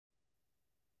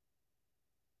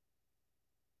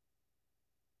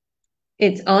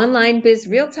It's Online Biz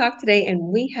Real Talk today, and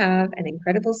we have an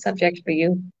incredible subject for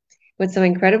you with some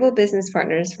incredible business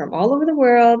partners from all over the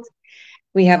world.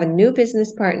 We have a new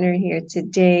business partner here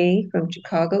today from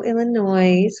Chicago,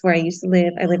 Illinois, where I used to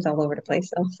live. I lived all over the place,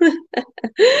 so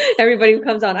everybody who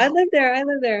comes on, I live there, I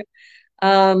live there.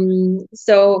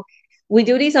 So we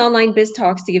do these online biz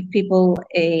talks to give people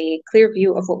a clear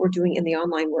view of what we're doing in the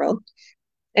online world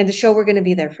and to show we're going to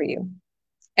be there for you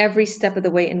every step of the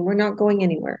way, and we're not going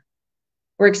anywhere.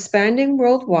 We're expanding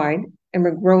worldwide and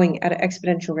we're growing at an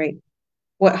exponential rate.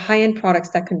 What high-end products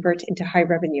that convert into high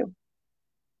revenue.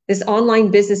 This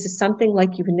online business is something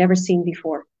like you've never seen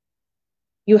before.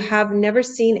 You have never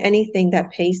seen anything that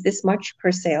pays this much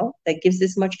per sale, that gives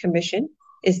this much commission,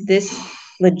 is this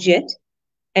legit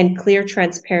and clear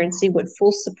transparency with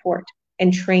full support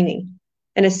and training,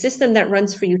 and a system that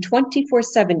runs for you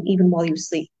 24/7, even while you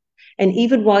sleep and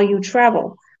even while you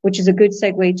travel, which is a good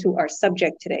segue to our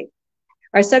subject today.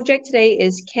 Our subject today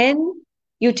is, can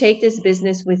you take this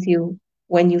business with you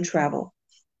when you travel?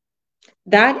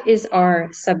 That is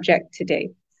our subject today.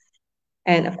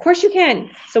 And of course you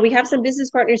can. So we have some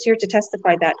business partners here to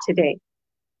testify that today.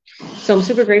 So I'm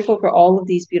super grateful for all of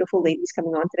these beautiful ladies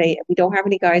coming on today. We don't have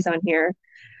any guys on here,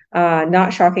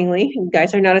 not shockingly.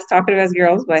 Guys are not as talkative as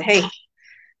girls, but hey,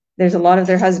 there's a lot of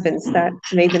their husbands that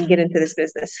made them get into this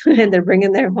business and they're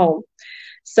bringing them home.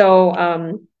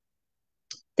 So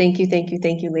thank you, thank you,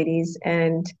 thank you, ladies.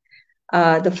 And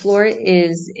the floor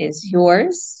is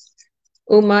yours.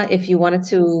 Uma, if you wanted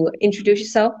to introduce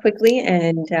yourself quickly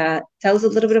and tell us a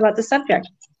little bit about the subject.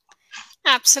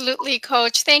 Absolutely,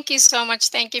 Coach. Thank you so much.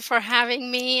 Thank you for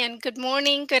having me. And good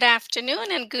morning, good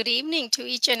afternoon, and good evening to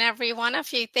each and every one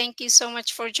of you. Thank you so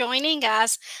much for joining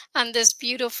us on this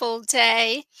beautiful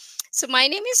day. So my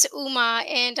name is Uma,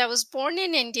 and I was born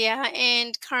in India,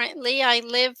 and currently I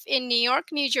live in New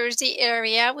York, New Jersey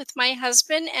area with my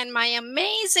husband and my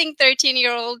amazing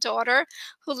 13-year-old daughter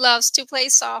who loves to play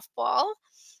softball.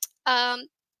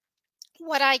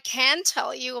 What I can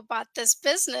tell you about this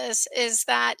business is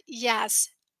that, yes,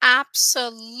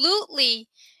 absolutely,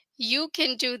 you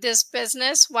can do this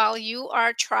business while you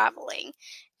are traveling.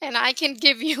 And I can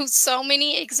give you so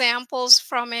many examples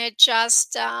from it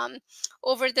just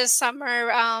over the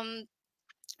summer.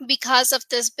 Because of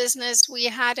this business, we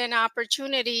had an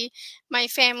opportunity. My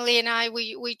family and I,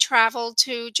 we traveled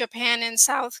to Japan and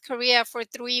South Korea for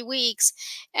 3 weeks.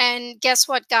 And guess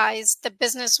what, guys? The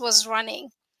business was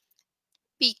running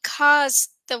because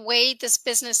the way this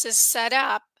business is set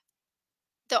up,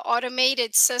 the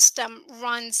automated system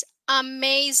runs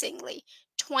amazingly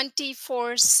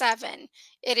 24/7.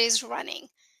 It is running.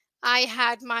 I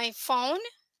had my phone.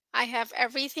 I have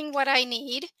everything what I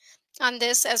need on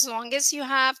this. As long as you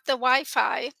have the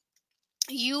Wi-Fi,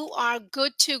 you are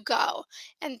good to go.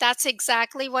 And that's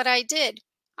exactly what I did.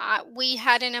 We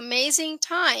had an amazing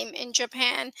time in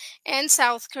Japan and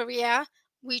South Korea.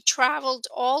 We traveled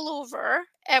all over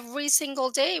every single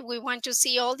day. We went to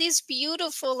see all these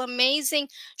beautiful, amazing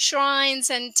shrines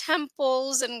and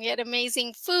temples, and we had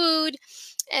amazing food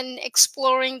and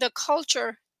exploring the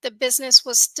culture. The business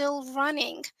was still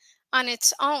running on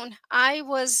its own. I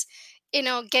was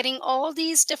getting all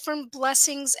these different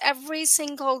blessings every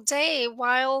single day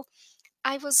while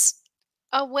I was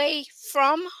away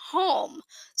from home.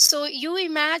 So you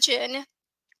imagine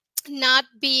not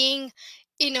being,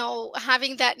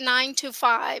 having that 9 to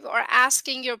 5 or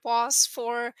asking your boss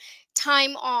for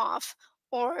time off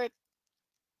or,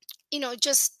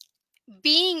 just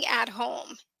being at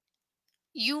home.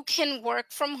 You can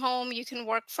work from home, you can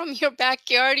work from your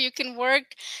backyard, you can work,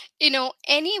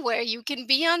 anywhere. You can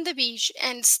be on the beach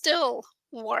and still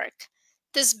work.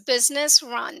 This business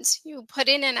runs. You put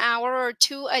in an hour or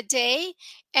two a day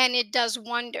and it does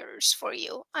wonders for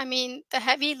you. I mean, the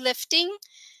heavy lifting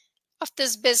of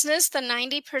this business, the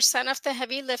 90% of the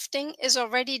heavy lifting is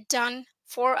already done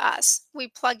for us. We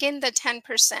plug in the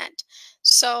 10%.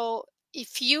 So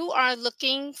if you are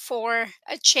looking for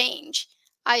a change,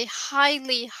 I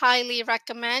highly, highly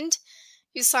recommend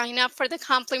you sign up for the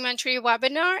complimentary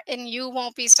webinar and you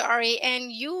won't be sorry.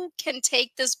 And you can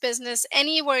take this business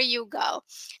anywhere you go.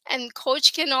 And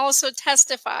Coach can also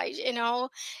testify,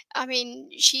 I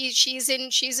mean, she's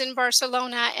in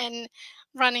Barcelona and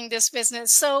running this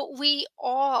business. So we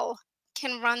all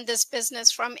can run this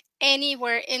business from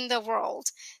anywhere in the world.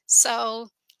 So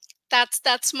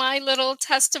that's my little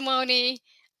testimony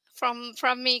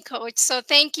from me, Coach. So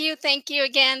thank you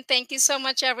again. Thank you so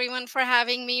much, everyone, for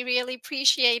having me. Really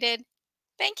appreciate it.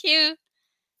 Thank you.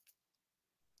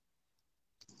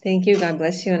 Thank you. God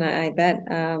bless you. And I bet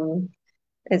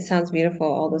it sounds beautiful,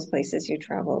 all those places you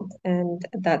traveled. And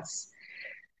that's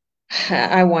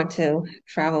I want to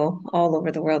travel all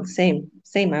over the world. Same.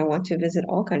 I want to visit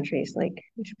all countries like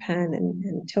Japan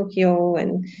and Tokyo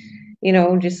and,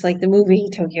 just like the movie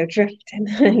Tokyo Drift. And,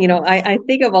 I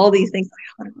think of all these things. Like,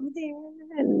 I want to go there.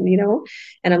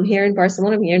 And I'm here in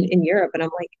Barcelona, I'm here in Europe. And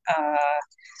I'm like,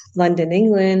 London,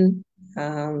 England,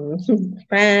 um,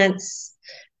 France,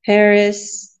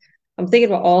 Paris. I'm thinking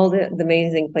about all the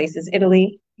amazing places.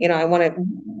 Italy, I want to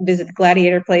visit the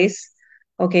Gladiator place.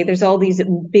 Okay, there's all these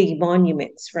big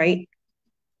monuments, right?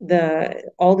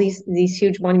 All these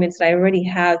huge monuments that I already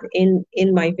have in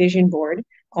my vision board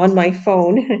on my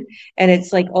phone, and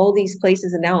it's like all these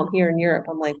places. And now I'm here in Europe.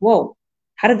 I'm like, whoa,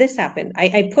 how did this happen?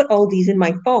 I put all these in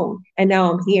my phone, and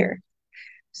now I'm here.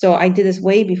 So I did this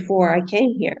way before I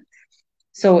came here.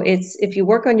 So it's if you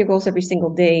work on your goals every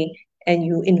single day and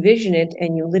you envision it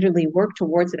and you literally work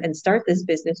towards it and start this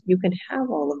business, you can have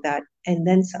all of that and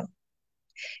then some.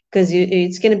 Because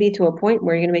it's going to be to a point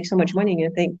where you're going to make so much money and you're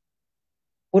going to think,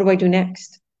 what do I do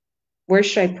next? Where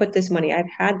should I put this money? I've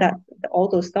had all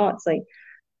those thoughts like,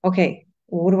 okay,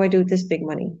 well, what do I do with this big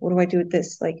money? What do I do with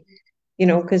this? Like,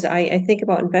 because I think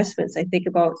about investments. I think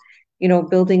about,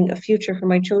 building a future for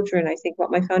my children. I think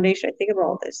about my foundation. I think about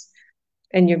all this.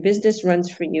 And your business runs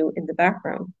for you in the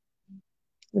background.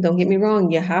 Don't get me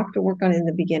wrong, you have to work on it in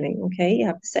the beginning, okay? You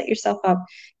have to set yourself up.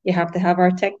 You have to have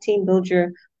our tech team build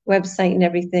your website and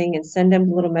everything and send them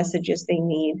the little messages they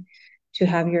need to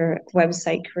have your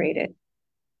website created.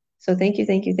 So thank you,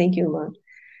 Uma.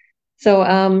 So,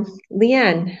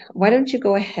 Leanne, why don't you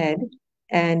go ahead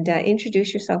and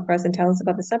introduce yourself for us and tell us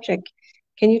about the subject?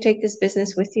 Can you take this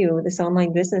business with you, this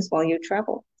online business, while you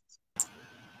travel?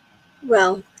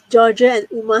 Well, Georgia and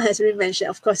Uma has already mentioned,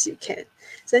 of course you can.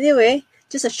 So anyway,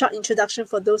 just a short introduction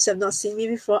for those who have not seen me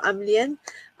before. I'm Lian.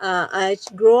 I'm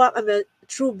a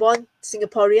true born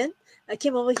Singaporean. I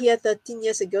came over here 13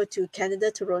 years ago to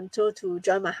Canada, Toronto to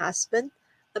join my husband.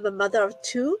 I'm a mother of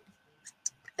two.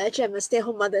 Actually, I'm a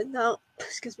stay-at-home mother now.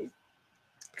 Excuse me.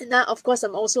 And now, of course,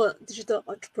 I'm also a digital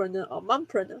entrepreneur or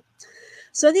mompreneur.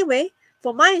 So anyway,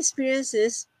 for my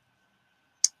experiences,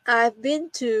 I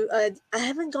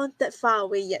haven't gone that far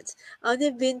away yet. I only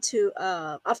been to,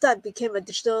 after I became a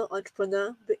digital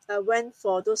entrepreneur, I went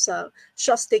for those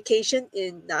short staycation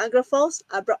in Niagara Falls.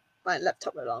 I brought my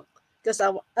laptop along because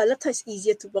a laptop is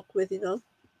easier to work with.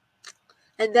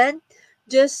 And then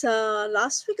just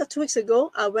last week or 2 weeks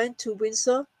ago, I went to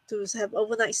Windsor to have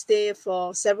overnight stay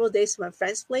for several days at my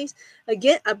friend's place.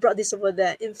 Again, I brought this over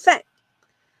there. In fact,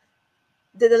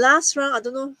 the last round, I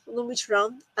don't know which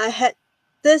round, I had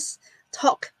this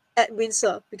talk at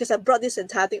Windsor because I brought this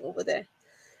entire thing over there.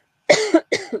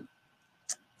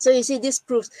 So you see, this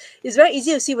proves it's very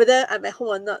easy to see whether I'm at home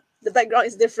or not. The background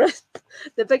is different.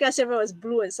 The background camera was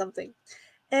blue and something.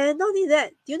 And not only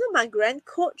that, do you know my grand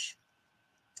coach?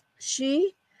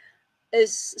 She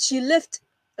lived,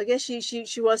 okay,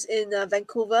 she was in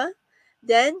Vancouver.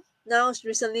 Then now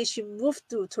recently she moved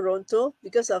to Toronto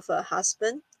because of her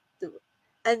husband.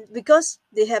 And because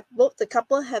they have both the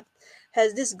couple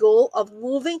has this goal of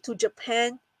moving to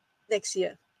Japan next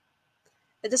year.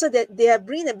 And that's why they are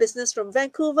bringing the business from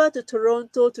Vancouver to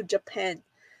Toronto to Japan.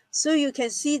 So you can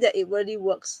see that it really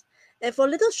works. And for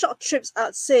little short trips,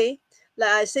 I'd say, like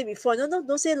I said before,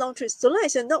 don't say long trips. So long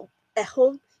as you're not at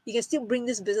home, you can still bring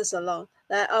this business along.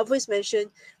 Like I always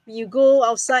mentioned, when you go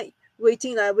outside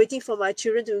waiting for my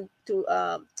children to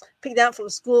pick them up from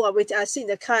school, I sit in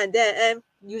the car and there I am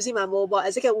using my mobile.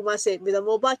 As Uma said, with a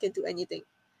mobile, I can do anything.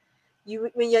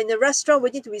 When you're in a restaurant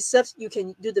waiting to be served, you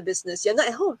can do the business. You're not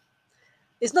at home.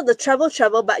 It's not the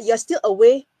travel, but you're still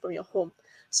away from your home.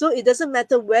 So it doesn't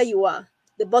matter where you are.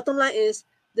 The bottom line is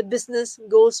the business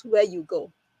goes where you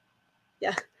go.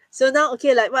 Yeah. So now,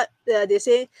 okay, like what they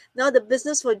say, now the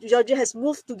business for Georgia has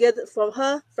moved together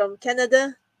from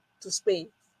Canada to Spain.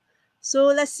 So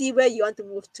let's see where you want to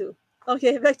move to.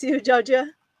 Okay, back to you, Georgia.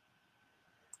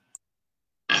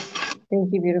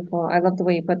 Thank you, beautiful. I love the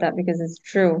way you put that because it's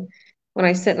true. When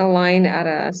I sit in a line at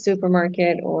a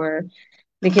supermarket or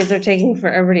the kids are taking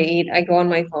forever to eat, I go on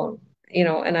my phone,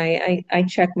 and I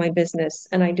check my business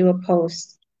and I do a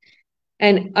post.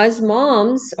 And us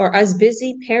moms or us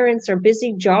busy parents or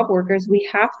busy job workers, we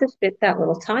have to fit that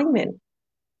little time in.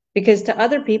 Because to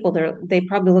other people, they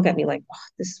probably look at me like, oh,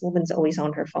 this woman's always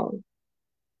on her phone.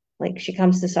 Like she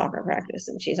comes to soccer practice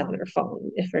and she's on her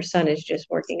phone if her son is just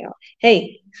working out.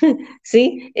 Hey,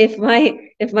 see, if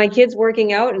my kid's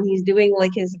working out and he's doing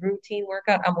like his routine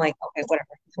workout, I'm like, okay, whatever,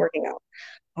 he's working out.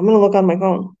 I'm gonna look on my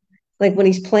phone. Like when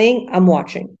he's playing, I'm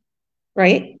watching,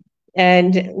 right?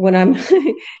 And when I'm,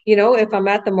 if I'm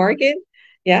at the market,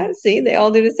 yeah, see, they all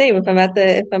do the same. If I'm at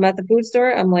the food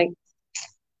store, I'm like,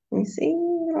 let me see,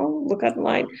 look at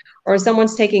mine. Or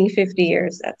someone's taking 50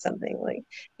 years at something like,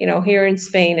 here in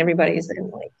Spain, everybody's in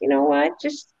like, you know what,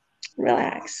 just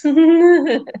relax. So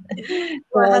My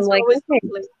I'm husband like, always okay,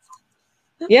 complains.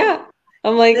 yeah.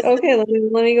 I'm like, That's okay, let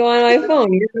me go on my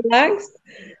phone. You're relaxed.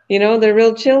 They're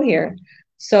real chill here.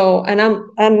 So, and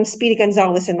I'm Speedy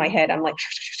Gonzalez in my head. I'm like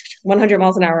 100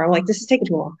 miles an hour. I'm like, this is taking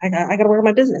too long. I got to work on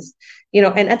my business.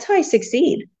 And that's how I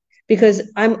succeed because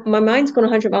my mind's going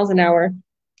 100 miles an hour.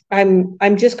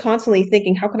 I'm just constantly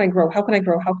thinking, how can I grow? How can I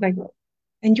grow? How can I grow?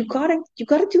 And you gotta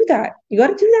do that. You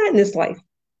gotta do that in this life.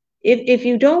 If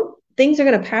you don't, things are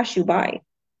gonna pass you by.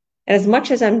 And as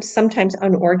much as I'm sometimes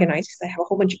unorganized because I have a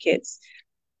whole bunch of kids,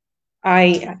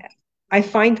 I I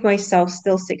find myself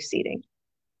still succeeding.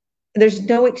 There's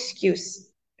no excuse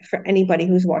for anybody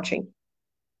who's watching.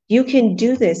 You can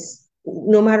do this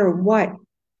no matter what.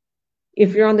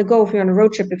 If you're on the go, if you're on a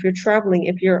road trip, if you're traveling,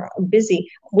 if you're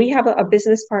busy. We have a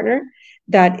business partner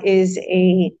that is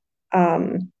a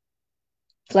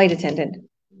flight attendant.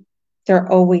 They're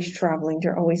always traveling,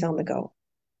 they're always on the go,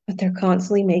 but they're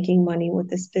constantly making money with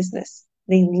this business.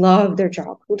 They love their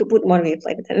job. Who wouldn't want to be a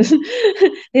flight attendant?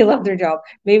 They love their job.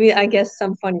 Maybe I guess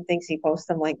some funny things he posts.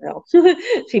 I'm like, no,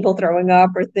 people throwing up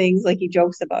or things like he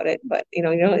jokes about it, but he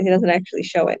doesn't actually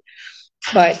show it.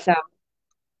 But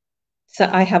so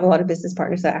I have a lot of business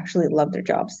partners that actually love their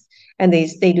jobs, and they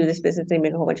do this business. They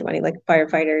make a whole bunch of money, like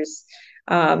firefighters.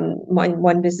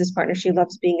 One business partner, she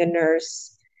loves being a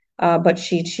nurse, but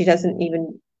she doesn't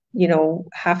even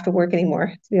have to work anymore.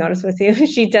 To be honest with you,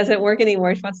 she doesn't work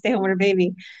anymore. She wants to stay home with her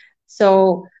baby.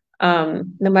 So no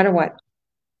matter what,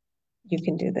 you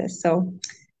can do this. So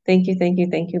thank you, thank you,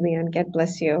 thank you, Leon. God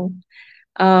bless you.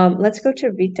 Let's go to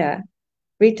Rita.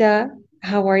 Rita,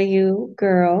 how are you,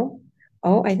 girl?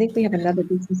 Oh, I think we have another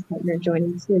business partner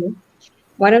joining too.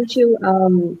 Why don't you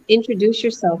introduce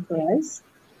yourself for us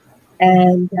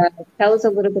and tell us a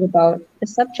little bit about the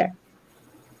subject?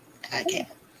 Okay.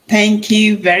 Thank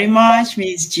you very much,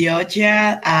 Miss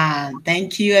Georgia. And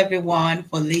thank you, everyone,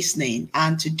 for listening.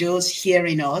 And to those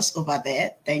hearing us over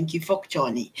there, thank you for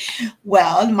joining.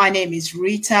 Well, my name is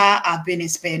Rita. I've been in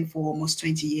Spain for almost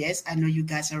 20 years. I know you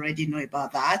guys already know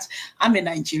about that. I'm a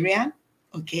Nigerian.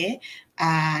 Okay.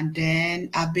 And then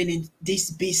I've been in this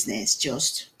business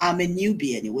I'm a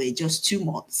newbie anyway, just 2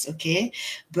 months. Okay.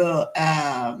 But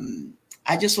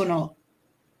I just want to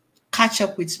catch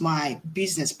up with my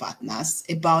business partners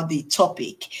about the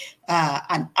topic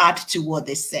and add to what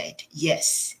they said.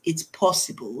 Yes, it's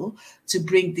possible to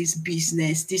bring this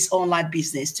online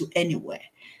business to anywhere.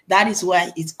 That is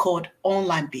why it's called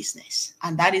online business.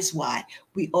 And that is why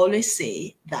we always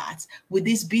say that with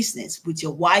this business, with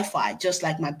your Wi-Fi, just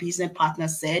like my business partner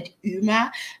said,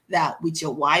 Uma, that with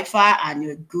your Wi-Fi and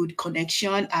your good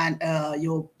connection and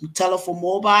your telephone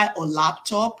mobile or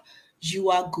laptop, you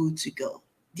are good to go.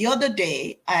 The other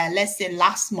day, let's say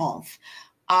last month,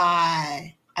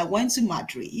 I went to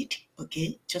Madrid,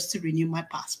 okay, just to renew my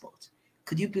passport.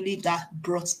 Could you believe that?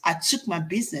 I took my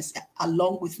business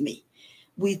along with me.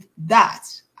 With that,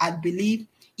 I believe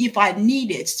if I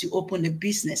needed to open a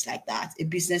business like that, a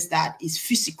business that is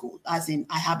physical, as in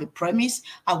I have a premise,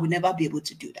 I will never be able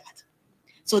to do that.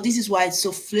 So this is why it's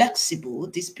so flexible,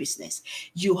 this business.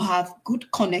 You have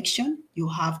good connection, you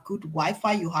have good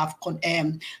Wi-Fi, you have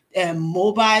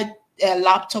mobile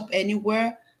laptop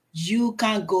anywhere. You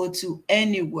can go to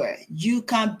anywhere. You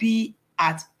can be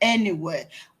at anywhere.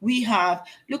 We have,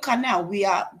 look at now, we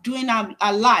are doing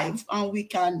our live and we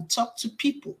can talk to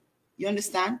people. You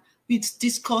understand? We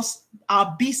discuss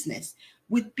our business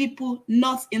with people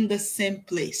not in the same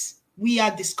place. We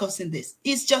are discussing this.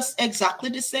 It's just exactly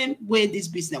the same way this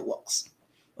business works.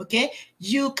 Okay,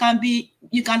 you can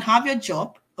have your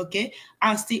job, okay,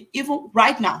 and still, even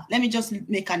right now, let me just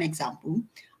make an example.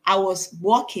 While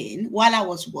I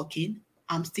was working,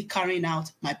 I'm still carrying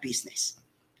out my business.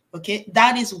 Okay,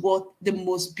 that is what the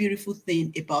most beautiful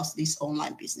thing about this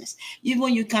online business.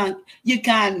 Even you can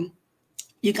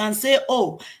say,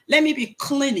 oh, let me be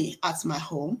cleaning at my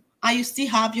home, and you still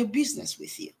have your business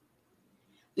with you.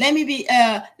 Let me be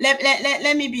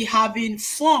let me be having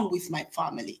fun with my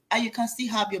family, and you can still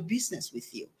have your business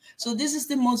with you. So this is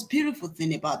the most beautiful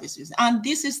thing about this business, and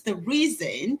this is the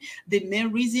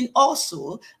main reason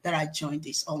also that I joined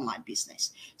this online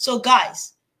business. So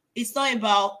guys, it's not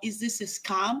about is this a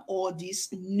scam or this?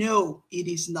 No, it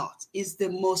is not. It's the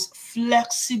most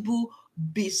flexible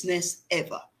business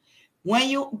ever. When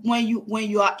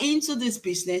you are into this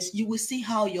business, you will see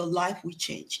how your life will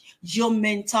change. Your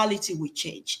mentality will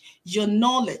change. Your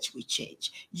knowledge will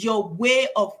change. Your way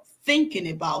of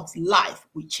thinking about life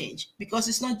will change, because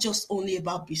it's not just only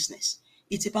about business.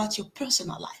 It's about your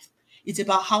personal life. It's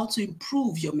about how to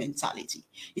improve your mentality.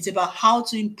 It's about how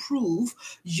to improve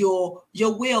your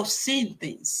way of seeing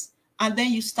things. And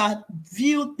then you start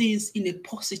view things in a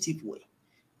positive way.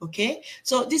 Okay?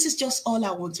 So this is just all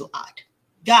I want to add.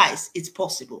 Guys, it's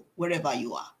possible wherever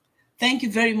you are. Thank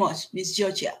you very much, Miss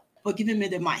Georgia, for giving me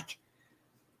the mic.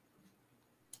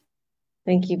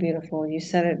 Thank you, beautiful. You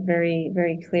said it very,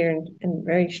 very clear and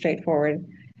very straightforward.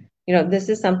 You know, this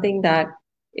is something that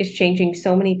is changing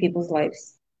so many people's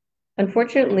lives.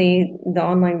 Unfortunately, the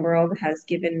online world has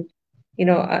given,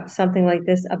 something like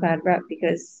this a bad rep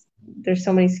because there's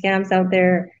so many scams out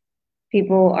there.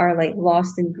 People are like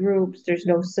lost in groups. There's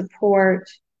no support.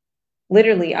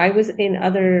 Literally, I was in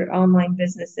other online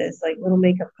businesses, like little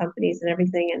makeup companies and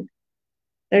everything, and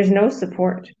there's no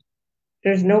support.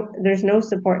 There's no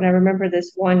support. And I remember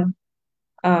this one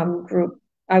group.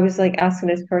 I was like asking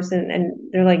this person,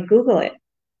 and they're like, Google it.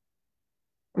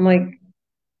 I'm like,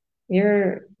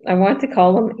 I want to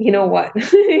call them, you know what?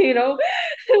 I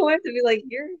want to be like,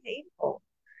 you're hateful.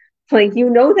 Like, you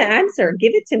know the answer,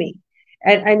 give it to me.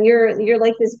 And you're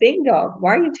like this big dog.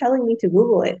 Why are you telling me to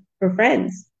Google it for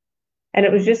friends? And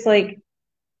it was just like,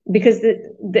 because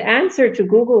the answer to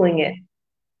Googling it,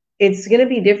 it's going to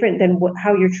be different than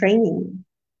how you're training.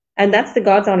 And that's the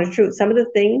God's honest truth. Some of the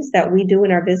things that we do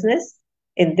in our business,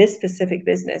 in this specific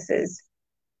business, is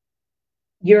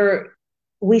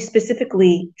we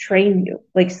specifically train you.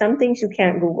 Like some things you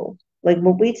can't Google. Like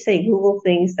what we'd say, Google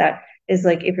things that is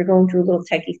like if you're going through a little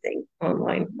techie thing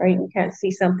online, right? You can't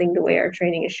see something the way our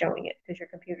training is showing it because your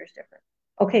computer's different.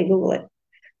 Okay, Google it.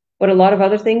 But a lot of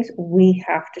other things, we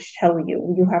have to tell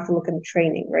you. You have to look in the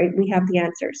training, right? We have the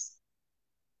answers,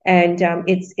 and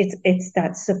it's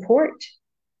that support,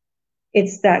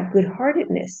 it's that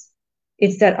good-heartedness,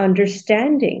 it's that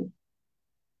understanding.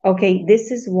 Okay, this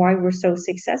is why we're so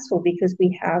successful, because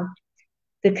we have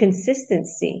the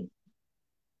consistency,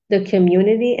 the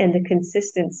community, and the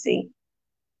consistency.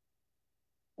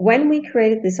 When we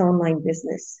created this online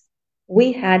business,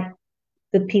 we had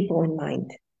the people in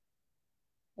mind.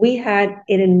 We had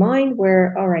it in mind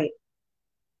where, all right,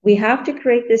 we have to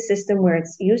create this system where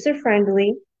it's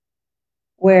user-friendly,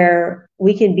 where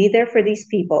we can be there for these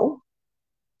people.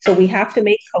 So we have to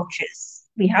make coaches.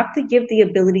 We have to give the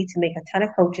ability to make a ton of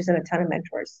coaches and a ton of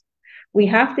mentors. We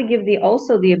have to give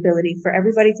also the ability for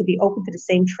everybody to be open to the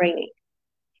same training.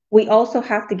 We also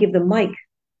have to give the mic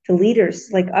to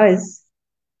leaders like us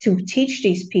to teach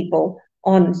these people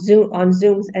on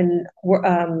Zooms and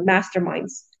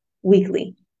masterminds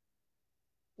weekly.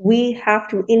 We have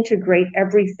to integrate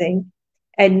everything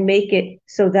and make it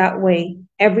so that way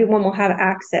everyone will have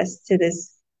access to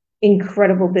this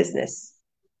incredible business.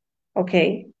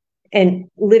 Okay. And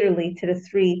literally to the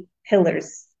 3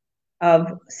 pillars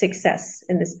of success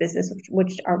in this business,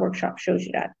 which our workshop shows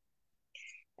you that.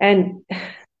 And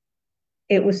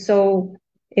it was so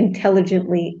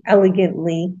intelligently,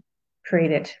 elegantly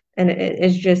created. And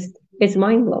it's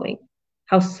mind-blowing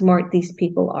how smart these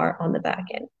people are on the back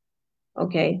end.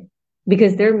 Okay.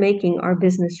 Because they're making our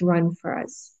business run for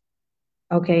us.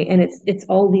 Okay. And it's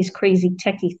all these crazy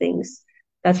techie things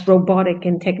that's robotic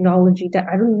and technology that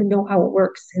I don't even know how it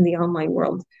works in the online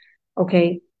world.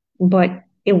 Okay. But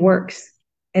it works,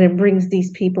 and it brings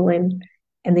these people in,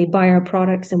 and they buy our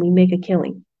products, and we make a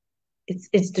killing.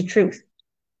 It's the truth.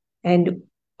 And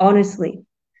honestly,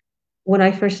 when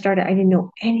I first started, I didn't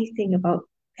know anything about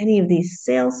any of these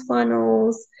sales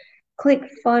funnels, click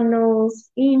funnels,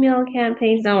 email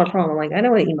campaigns. Not a problem. Like, I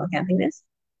know what an email campaign is.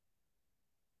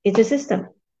 It's a system.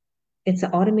 It's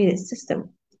an automated system.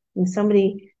 When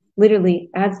somebody literally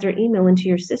adds their email into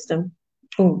your system,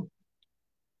 boom,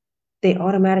 they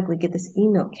automatically get this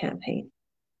email campaign.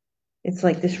 It's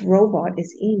like this robot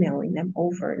is emailing them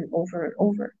over and over and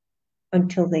over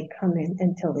until they come in,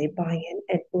 until they buy in,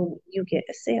 and boom, you get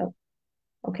a sale.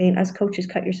 Okay, and as coaches,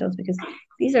 cut yourselves, because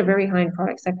these are very high-end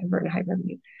products that convert to high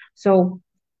revenue. So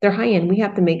they're high-end. We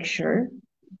have to make sure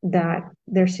that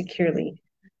they're securely,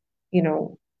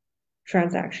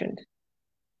 transactioned.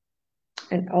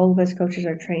 And all of us coaches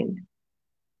are trained.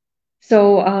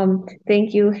 So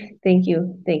thank you,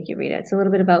 Rita. It's a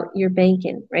little bit about your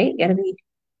banking, right?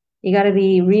 You gotta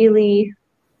be really,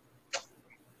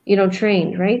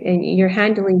 trained, right? And you're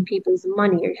handling people's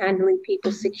money, you're handling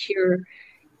people's secure,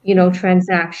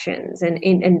 transactions and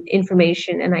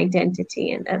information and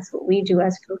identity. And that's what we do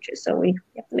as coaches. So we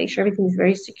have to make sure everything's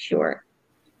very secure.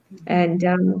 And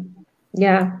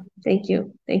yeah, thank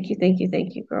you,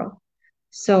 girl.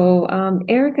 So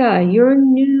Erica, you're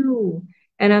new,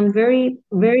 and I'm very,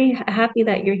 very happy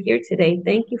that you're here today.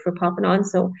 Thank you for popping on.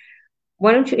 So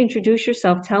why don't you introduce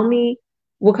yourself? Tell me,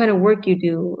 what kind of work you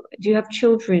do. Do you have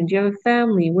children? Do you have a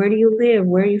family? Where do you live?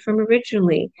 Where are you from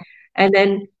originally? And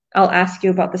then I'll ask you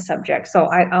about the subject. So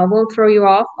I won't throw you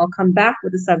off. I'll come back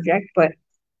with the subject, but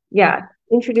yeah,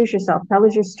 introduce yourself. Tell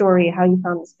us your story, how you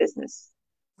found this business.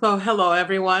 So, hello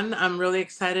everyone. I'm really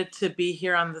excited to be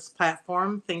here on this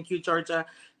platform. Thank you, Georgia.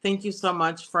 Thank you so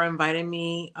much for inviting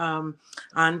me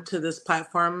onto this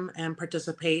platform and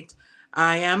participate.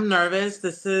 I am nervous.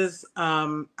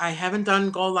 I haven't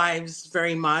done go lives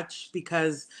very much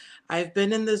because I've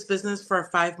been in this business for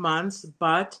 5 months,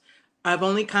 but I've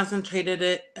only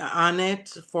concentrated on it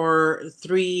for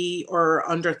 3 or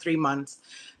under 3 months.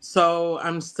 So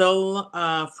I'm still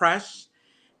fresh,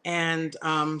 and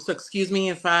so excuse me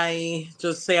if I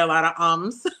just say a lot of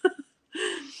ums.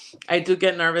 I do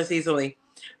get nervous easily.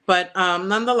 But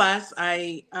nonetheless,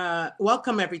 I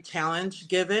welcome every challenge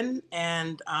given.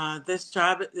 And this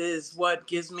job is what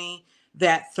gives me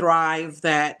that thrive,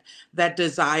 that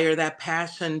desire, that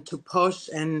passion to push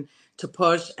and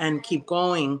keep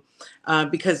going.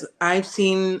 Because I've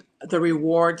seen the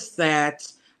rewards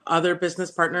that other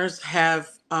business partners have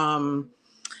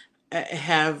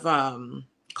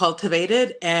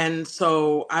cultivated. And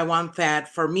so I want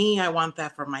that for me. I want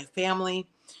that for my family.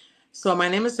 So my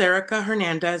name is Erica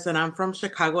Hernandez, and I'm from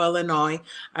Chicago, Illinois.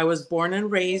 I was born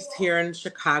and raised here in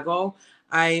Chicago.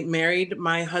 I married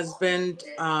my husband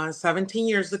 17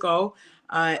 years ago,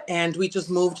 and we just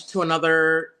moved to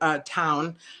another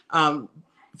town,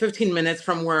 15 minutes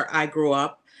from where I grew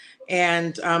up.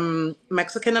 And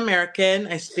Mexican American.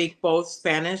 I speak both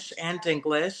Spanish and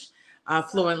English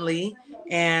fluently.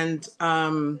 And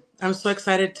I'm so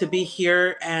excited to be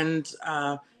here and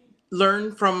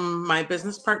learn from my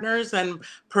business partners and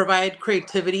provide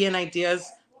creativity and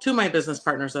ideas to my business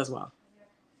partners as well.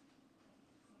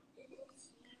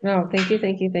 No, thank you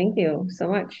so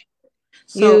much.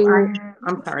 So You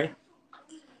I'm sorry.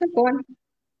 go on.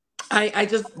 I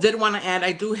just did want to add,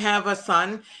 I do have a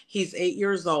son. He's 8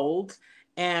 years old.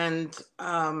 And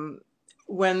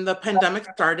when the pandemic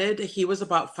started, he was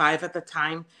about 5 at the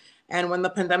time. And when the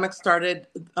pandemic started,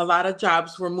 a lot of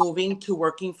jobs were moving to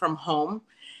working from home.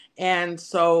 And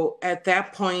so at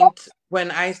that point, when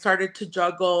I started to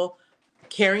juggle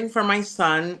caring for my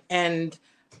son and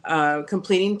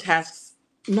completing tasks,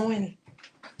 no,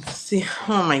 see,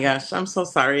 oh my gosh, I'm so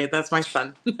sorry. That's my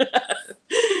son.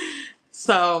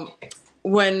 So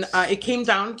when it came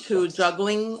down to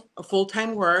juggling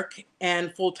full-time work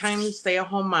and full-time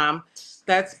stay-at-home mom,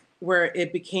 that's where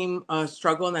it became a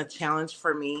struggle and a challenge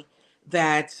for me,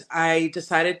 that I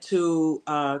decided to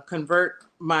convert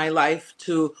my life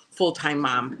to full-time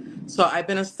mom. So I've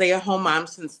been a stay-at-home mom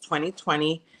since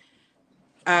 2020.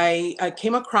 I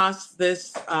came across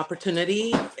this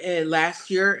opportunity last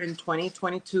year in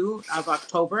 2022 of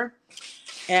October.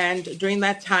 And during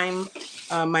that time,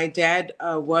 my dad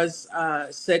was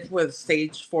sick with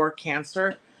stage 4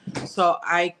 cancer. So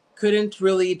I couldn't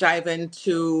really dive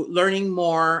into learning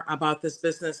more about this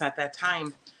business at that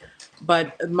time.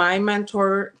 But my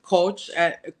mentor coach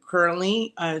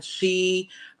currently, she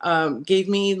gave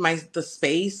me the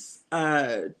space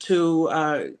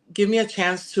to give me a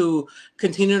chance to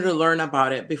continue to learn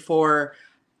about it before,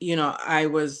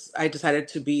 I decided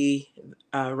to be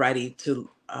ready to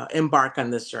embark on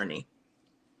this journey.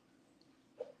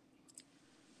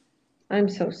 I'm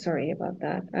so sorry about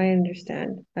that. I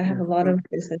understand. I have a lot of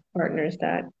business partners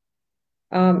that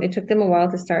it took them a while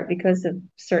to start because of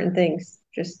certain things,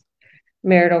 just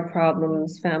marital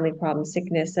problems, family problems,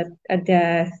 sickness, a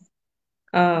death.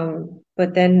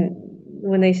 But then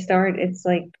when they start, it's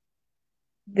like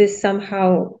this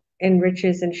somehow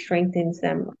enriches and strengthens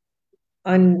them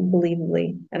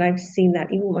unbelievably. And I've seen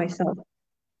that even myself.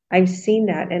 I've seen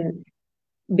that. And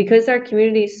because our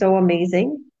community is so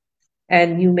amazing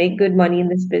and you make good money in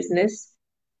this business,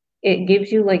 it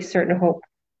gives you like certain hope.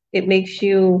 It makes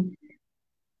you,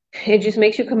 it just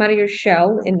makes you come out of your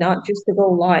shell and not just to go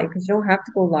live, because you don't have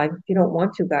to go live if you don't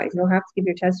want to, guys. You don't have to give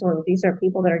your testimony. These are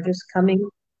people that are just coming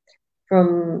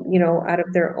from, out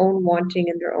of their own wanting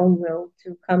and their own will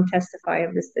to come testify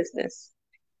of this business.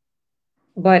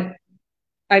 But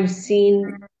I've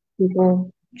seen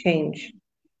people change.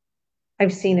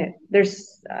 I've seen it.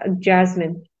 There's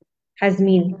Jasmine,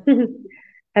 Hasmin,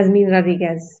 Hasmin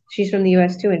Rodriguez. She's from the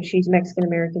US too, and she's Mexican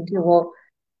American too. Well,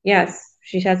 yes,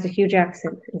 she has a huge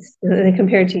accent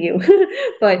compared to you.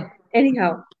 But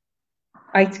anyhow,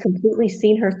 I've completely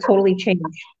seen her totally change.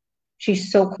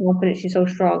 She's so confident. She's so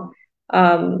strong.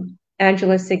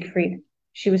 Angela Siegfried.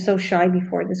 She was so shy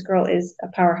before. This girl is a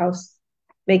powerhouse,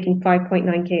 making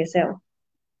 5.9K a sale.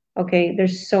 Okay,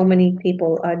 there's so many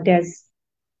people. Des,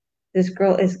 this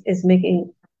girl is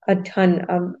making a ton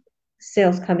of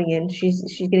sales coming in. She's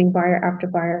getting buyer after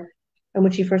buyer. And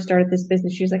when she first started this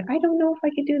business, she was like, I don't know if I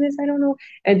could do this. I don't know.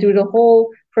 And through the whole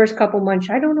first couple months,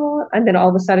 I don't know. And then all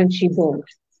of a sudden she boomed.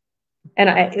 And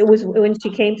it was when she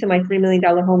came to my $3 million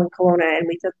home in Kelowna, and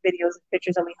we took videos and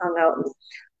pictures, and we hung out and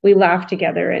we laughed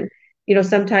together. And,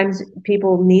 sometimes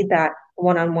people need that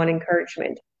one-on-one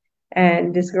encouragement.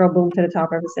 And this girl boomed to the top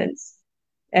ever since.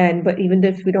 But even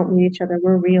if we don't meet each other,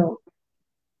 we're real.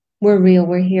 We're real.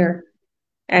 We're here.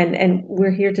 And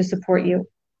we're here to support you.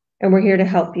 And we're here to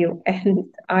help you.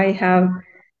 And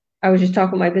I was just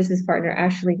talking with my business partner,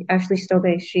 Ashley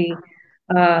Stobe. She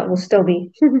will still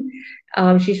be.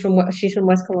 She's from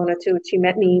West Kelowna too. She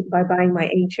met me by buying my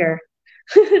A chair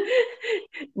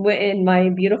in my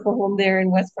beautiful home there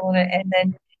in West Kelowna, and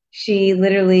then she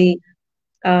literally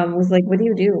was like, "What do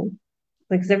you do?"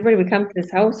 Like, 'cause everybody would come to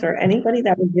this house, or anybody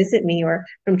that would visit me or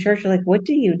from church, are like, "What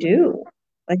do you do?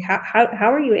 Like,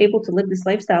 how are you able to live this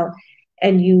lifestyle,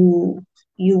 and you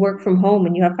work from home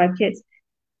and you have 5 kids?"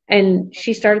 And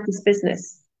she started this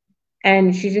business,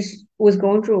 and she just was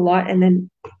going through a lot, and then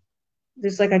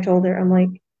just like I told her, I'm like,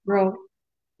 "Bro,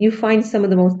 you find some of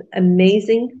the most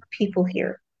amazing people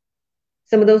here,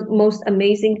 some of those most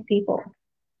amazing people,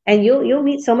 and you'll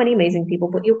meet so many amazing people,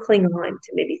 but you'll cling on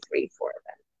to maybe 3, 4 of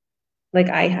them, like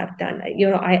I have done.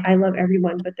 I love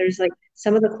everyone, but there's like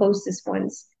some of the closest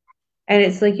ones, and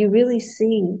it's like you really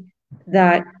see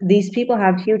that these people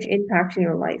have huge impact in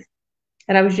your life."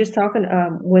 And I was just talking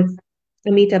with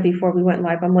Amita before we went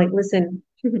live. I'm like, listen,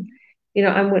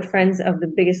 I'm with friends of the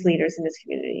biggest leaders in this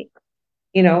community,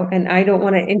 and I don't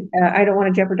want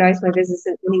to jeopardize my business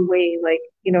in any way, like,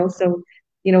 so,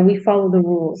 we follow the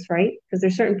rules, right? Because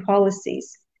there's certain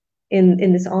policies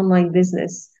in this online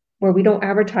business where we don't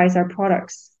advertise our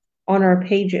products on our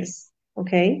pages,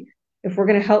 okay? If we're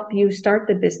going to help you start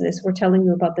the business, we're telling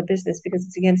you about the business because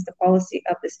it's against the policy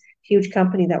of this huge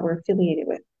company that we're affiliated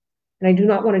with. And I do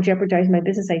not want to jeopardize my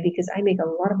business idea because I make a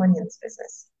lot of money in this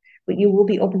business. But you will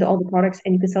be open to all the products,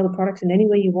 and you can sell the products in any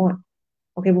way you want.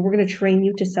 Okay, but we're going to train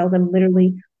you to sell them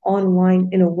literally online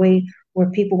in a way where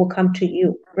people will come to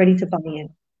you ready to buy in.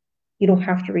 You don't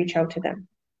have to reach out to them.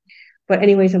 But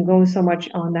anyways, I'm going so much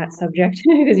on that subject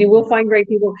because you will find great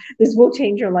people. This will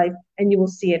change your life, and you will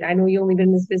see it. I know you only been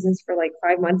in this business for like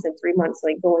 5 months and 3 months,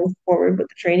 like going forward with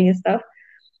the training and stuff,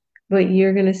 but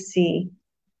you're going to see,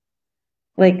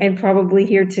 like, and probably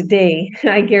here today,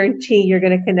 I guarantee you're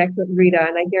going to connect with Rita,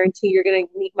 and I guarantee you're going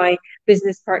to meet my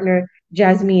business partner,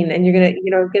 Jasmine, and you're going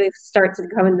to, going to start to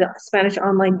come into Spanish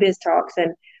online biz talks,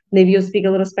 and maybe you'll speak a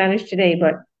little Spanish today,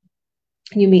 but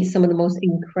you meet some of the most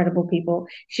incredible people.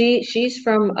 She's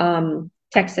from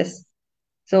Texas,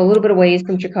 so a little bit away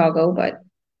from Chicago, but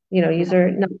these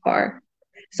are not far.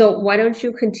 So why don't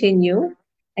you continue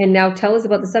and now tell us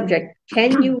about the subject?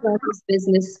 Can you run this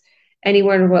business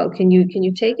anywhere in the world? Can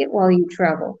you take it while you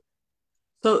travel?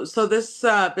 So this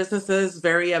business is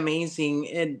very amazing.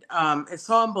 It's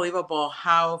so unbelievable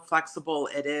how flexible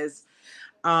it is.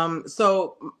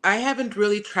 So I haven't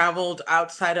really traveled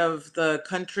outside of the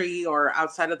country or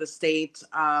outside of the state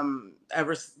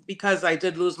because I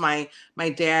did lose my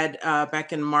dad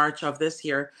back in March of this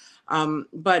year.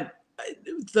 But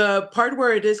the part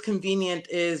where it is convenient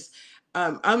is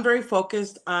I'm very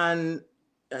focused on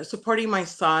supporting my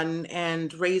son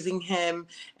and raising him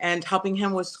and helping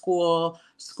him with school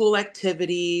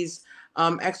activities,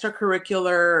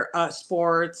 extracurricular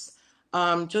sports.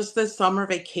 Just this summer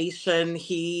vacation,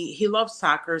 he loves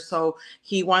soccer, so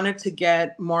he wanted to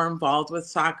get more involved with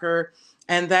soccer,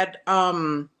 and that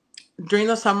during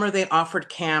the summer they offered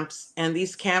camps, and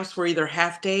these camps were either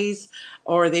half days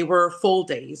or they were full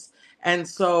days. And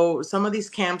so some of these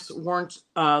camps weren't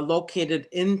located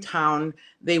in town.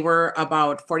 They were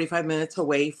about 45 minutes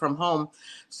away from home.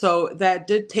 So that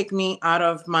did take me out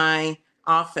of my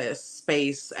office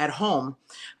space at home.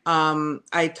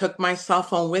 I took my cell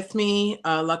phone with me.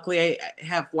 Luckily, I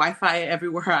have Wi-Fi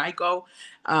everywhere I go.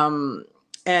 Um,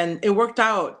 and it worked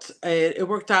out. It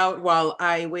worked out while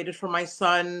I waited for my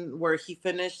son, where he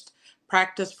finished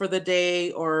practice for the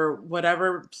day or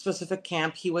whatever specific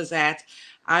camp he was at.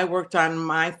 I worked on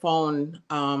my phone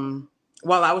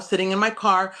while I was sitting in my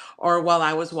car or while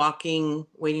I was walking,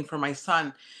 waiting for my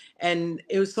son. And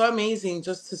it was so amazing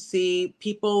just to see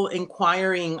people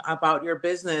inquiring about your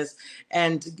business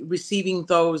and receiving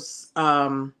those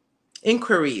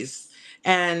inquiries,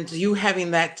 and you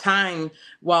having that time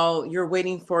while you're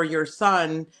waiting for your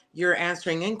son, you're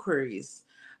answering inquiries.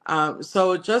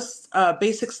 So just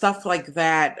basic stuff like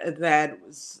that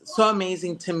was so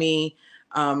amazing to me,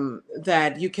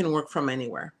 that you can work from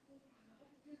anywhere.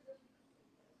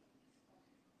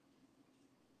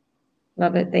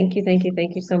 Love it. Thank you, thank you,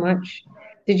 thank you so much.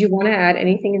 Did you want to add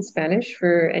anything in Spanish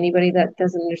for anybody that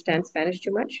doesn't understand Spanish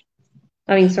too much?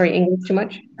 I mean, sorry, English too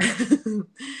much.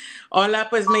 Hola,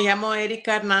 pues me llamo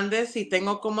Erika Hernández y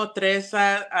tengo como 3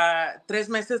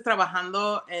 meses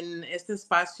trabajando en este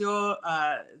espacio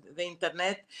de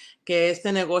Internet, que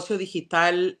este negocio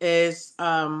digital es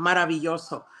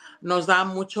maravilloso. Nos da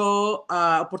mucho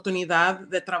oportunidad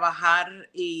de trabajar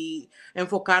y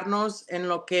enfocarnos en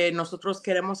lo que nosotros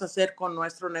queremos hacer con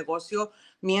nuestro negocio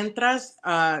mientras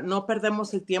no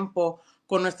perdemos el tiempo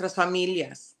con nuestras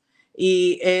familias.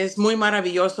 Y es muy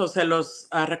maravilloso, se los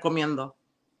recomiendo.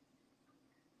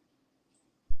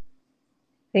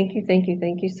 Thank you, thank you,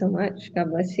 thank you so much.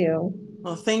 God bless you.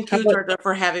 Well, thank How you, about Georgia,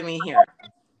 for having me here.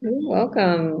 you're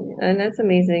welcome. And that's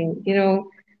amazing. You know,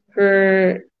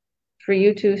 for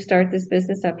you to start this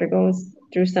business after going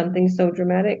through something so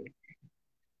dramatic,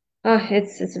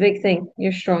 it's a big thing.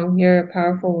 You're strong. You're a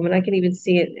powerful woman. I can even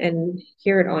see it and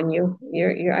hear it on you.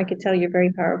 I could tell you're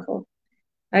very powerful.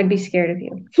 I'd be scared of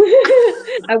you.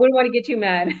 I wouldn't want to get you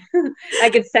mad. I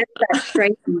could sense that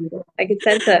strength in you. I could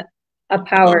sense a Oh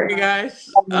power my gosh.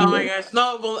 in Oh my you. gosh.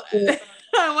 No, well, Yeah,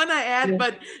 I want to add, yeah.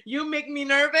 but you make me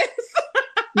nervous.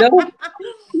 No,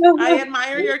 no, I no.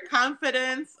 admire your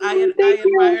confidence. Oh, I thank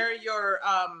you. admire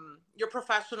your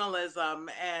professionalism,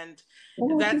 and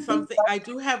Oh, that's thank you. something. I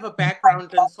do have a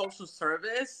background in social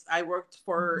service. I worked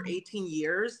for 18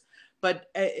 years, but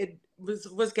it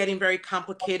was getting very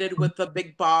complicated with the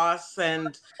big boss,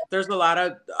 and there's a lot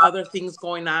of other things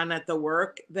going on at the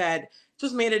work that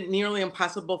just made it nearly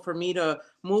impossible for me to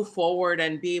move forward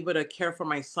and be able to care for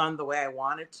my son the way I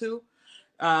wanted to.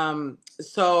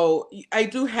 So I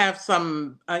do have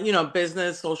some,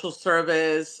 business, social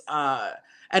service,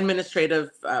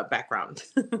 administrative background.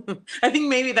 I think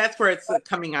maybe that's where it's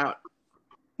coming out.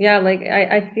 Yeah, like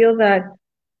I feel that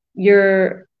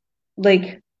you're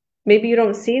like maybe you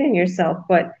don't see it in yourself,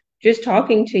 but just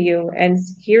talking to you and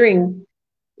hearing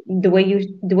the way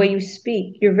you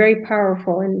speak, you're very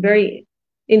powerful and very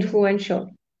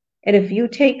influential. And if you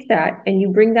take that and you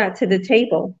bring that to the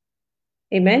table,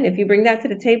 amen. If you bring that to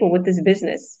the table with this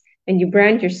business and you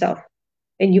brand yourself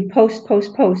and you post,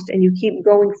 and you keep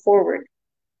going forward,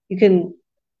 you can,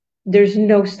 there's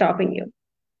no stopping you.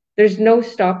 There's no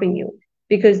stopping you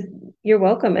because you're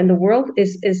welcome. And the world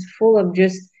is full of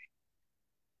just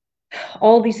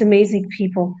all these amazing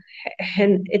people.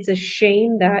 And it's a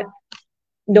shame that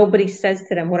nobody says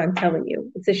to them what I'm telling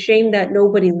you. It's a shame that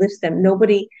nobody lifts them,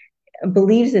 nobody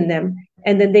believes in them,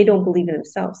 and then they don't believe in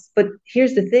themselves. But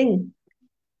here's the thing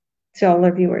to all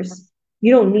our viewers,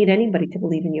 you don't need anybody to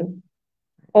believe in you.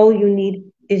 All you need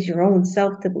is your own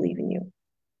self to believe in you.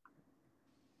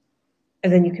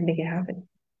 And then you can make it happen.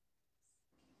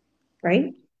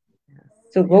 Right?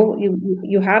 So go,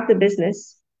 you have the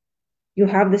business, you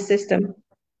have the system,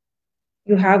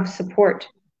 you have support.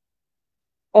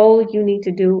 All you need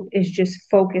to do is just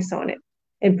focus on it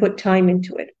and put time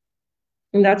into it.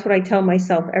 And that's what I tell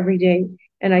myself every day.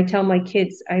 And I tell my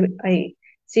kids, I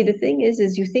see the thing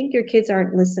is you think your kids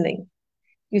aren't listening.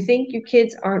 You think your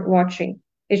kids aren't watching.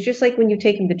 It's just like when you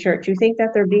take them to church. You think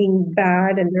that they're being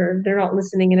bad and they're not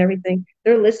listening and everything.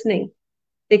 They're listening.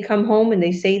 They come home and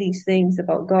they say these things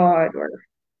about God or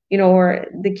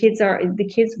the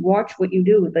kids watch what you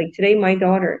do. Like today, my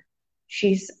daughter,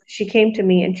 she came to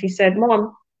me and she said,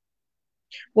 Mom,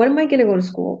 when am I gonna go to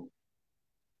school?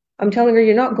 I'm telling her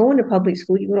you're not going to public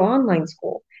school, you go to online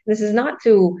school. This is not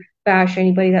to bash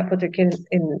anybody that put their kids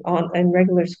in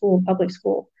regular school, public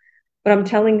school. But I'm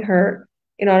telling her,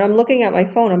 and I'm looking at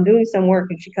my phone, I'm doing some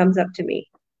work, and she comes up to me.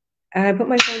 And I put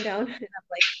my phone down and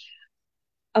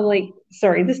I'm like,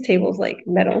 sorry, this table's like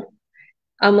metal.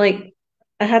 I'm like,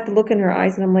 I have to look in her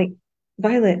eyes and I'm like,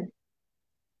 Violet,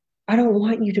 I don't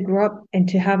want you to grow up and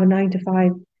to have a 9 to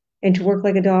 5 and to work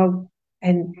like a dog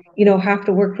and, have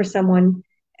to work for someone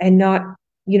and not,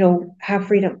 have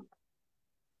freedom.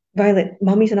 Violet,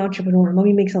 mommy's an entrepreneur.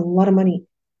 Mommy makes a lot of money.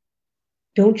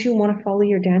 Don't you want to follow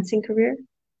your dancing career?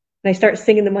 And I start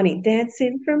singing the money,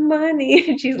 dancing for money.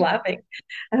 And she's laughing.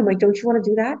 And I'm like, don't you want to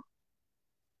do that?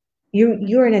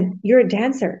 You're a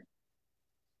dancer.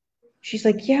 She's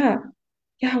like, yeah,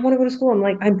 I want to go to school. I'm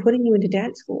like, I'm putting you into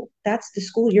dance school. That's the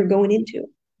school you're going into.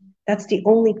 That's the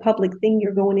only public thing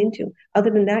you're going into.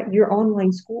 Other than that, you're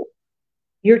online school.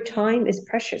 Your time is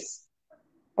precious.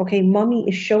 Okay, mommy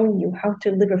is showing you how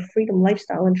to live a freedom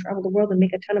lifestyle and travel the world and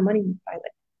make a ton of money,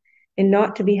 Violet, and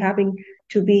not to be having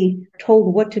to be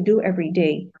told what to do every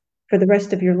day for the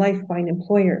rest of your life by an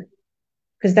employer,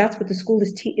 because that's what the school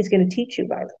is going to teach you,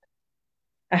 Violet.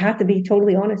 I have to be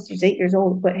totally honest. She's 8 years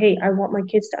old, but hey, I want my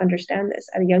kids to understand this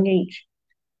at a young age,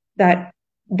 that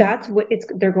That's what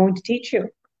they're going to teach you,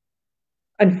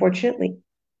 unfortunately,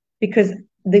 because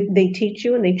they teach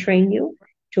you and they train you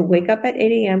to wake up at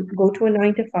 8 a.m., go to a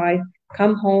 9 to 5,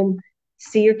 come home,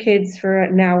 see your kids for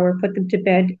an hour, put them to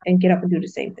bed, and get up and do the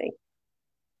same thing.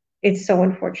 It's so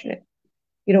unfortunate.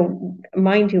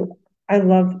 Mind you, I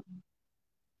love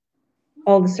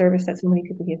all the service that so many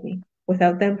people give me.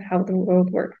 Without them, how would the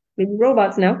world work? We have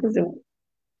robots now because the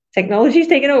technology's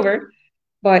taken over,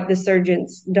 but the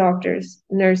surgeons, doctors,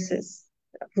 nurses,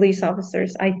 police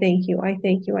officers, I thank you, I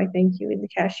thank you, I thank you. And the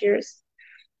cashiers,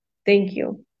 thank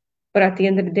you. But at the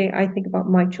end of the day, I think about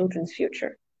my children's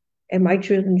future, and my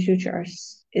children's future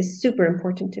is super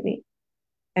important to me.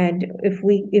 And if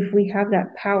we have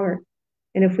that power,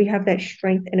 and if we have that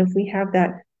strength, and if we have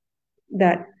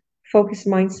that focused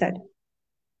mindset,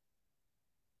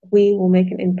 we will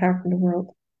make an impact in the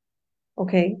world.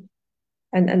 Okay,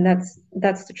 and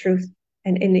that's the truth.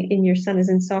 And in your son is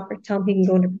in soccer, tell him he can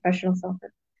go into professional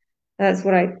soccer. That's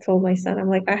what I told my son. I'm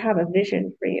like, I have a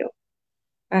vision for you.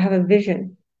 I have a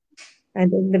vision. And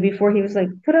then before he was like,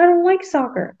 but I don't like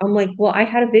soccer. I'm like, well, I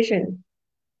had a vision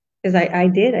because I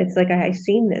did. It's like I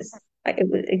seen this.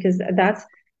 Because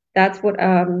that's what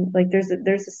like there's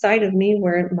a side of me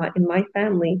where in my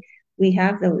family we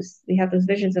have those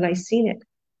visions, and I seen it.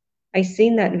 I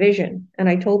seen that vision, and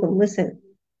I told them, listen,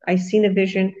 I seen a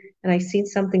vision, and I seen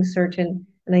something certain,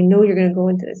 and I know you're going to go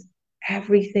into this.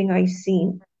 Everything I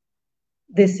seen,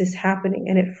 this is happening,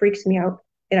 and it freaks me out.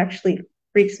 It actually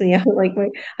freaks me out. Like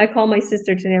I call my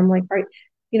sister today. I'm like, all right,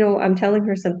 I'm telling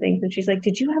her some things, and she's like,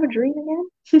 did you have a dream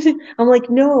again? I'm like,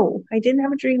 no, I didn't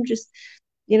have a dream. Just,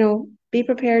 be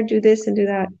prepared, do this and do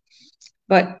that.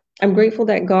 But I'm grateful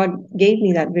that God gave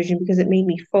me that vision because it made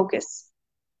me focus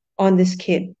on this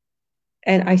kid,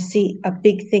 and I see a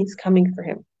big things coming for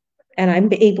him, and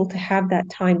I'm able to have that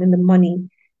time and the money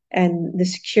and the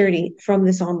security from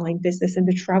this online business, and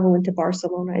to travel into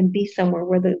Barcelona and be somewhere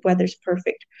where the weather's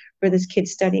perfect for this kid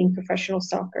studying professional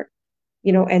soccer.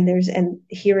 And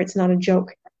here it's not a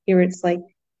joke. Here it's like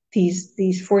these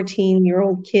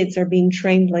 14-year-old kids are being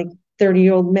trained like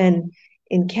 30-year-old men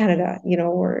in Canada,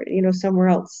 or somewhere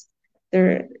else.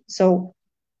 So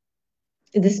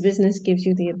this business gives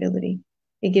you the ability.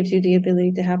 It gives you the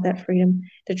ability to have that freedom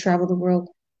to travel the world,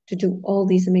 to do all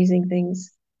these amazing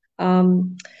things.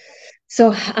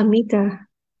 So Amita,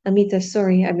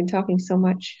 sorry, I've been talking so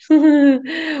much.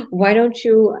 Why don't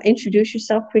you introduce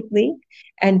yourself quickly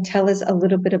and tell us a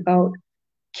little bit about,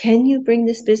 can you bring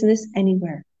this business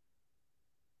anywhere?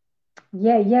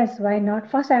 Yeah, yes, why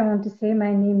not? First, I want to say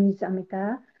my name is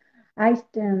Amita. I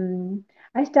st- um,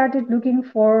 I started looking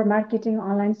for marketing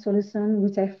online solution,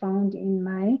 which I found in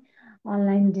my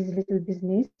online digital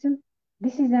business.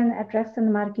 This is an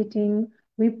attraction marketing.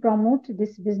 We promote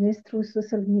this business through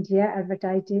social media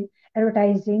advertising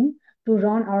to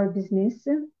run our business.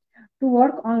 To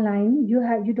work online, you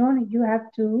don't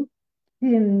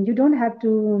have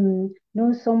to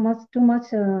know too much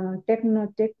tech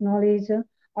knowledge,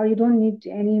 or you don't need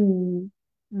any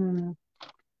um,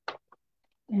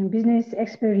 business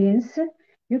experience.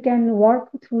 You can work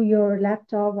through your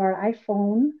laptop or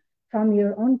iPhone from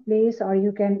your own place, or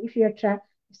you can, if you are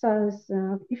so,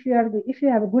 if you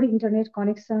have a good internet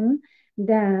connection,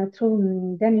 then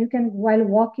you can, while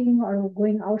walking or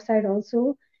going outside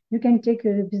also, you can take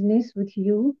your business with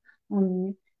you.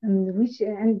 Um, which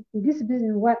and this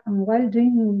business while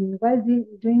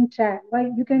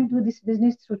you can do this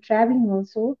business through traveling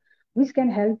also, which can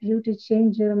help you to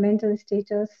change your mental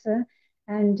status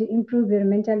and improve your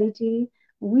mentality,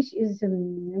 which is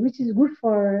good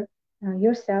for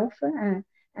yourself,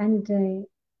 and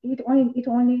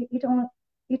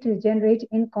it generate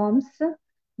incomes.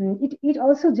 It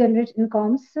also generates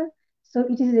incomes, so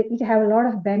it have a lot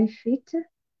of benefit.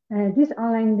 This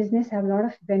online business have a lot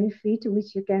of benefit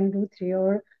which you can do through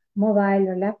your mobile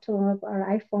or laptop or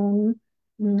iPhone,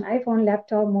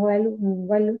 laptop, mobile,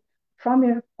 while from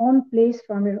your own place,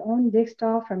 from your own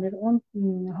desktop, from your own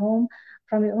home,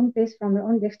 from your own place, from your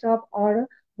own desktop, or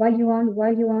while you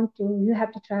want to, you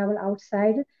have to travel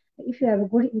outside. If you have a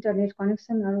good internet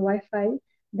connection or Wi-Fi,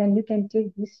 then you can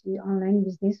take this online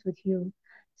business with you.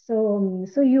 So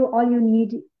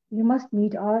you must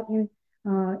need our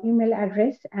email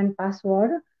address and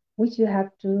password, which you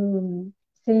have to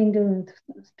send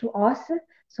to us,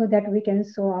 so that we can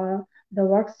show the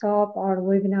workshop or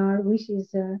webinar, which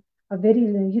is a very,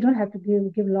 you don't have to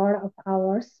give a lot of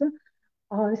hours,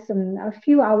 or a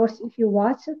few hours. If you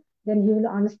watch, then you'll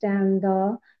understand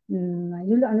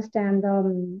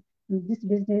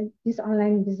this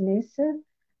online business.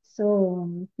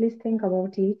 So please think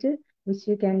about it. which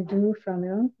you can do from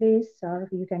your own place, or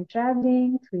you can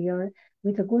traveling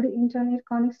with a good internet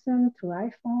connection through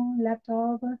iPhone,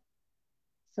 laptop.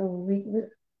 So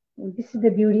this is the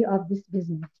beauty of this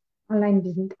business, online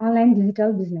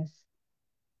digital business.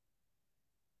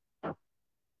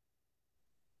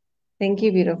 Thank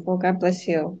you, beautiful. God bless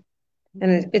you.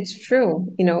 And it's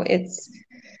true.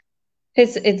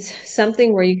 It's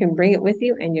something where you can bring it with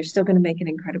you and you're still going to make an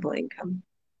incredible income.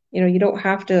 You don't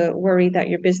have to worry that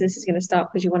your business is going to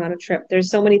stop because you went on a trip. There's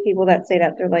so many people that say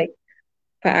that. They're like,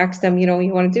 if I ask them, you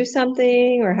want to do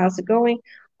something or how's it going?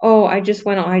 Oh, I just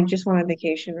went on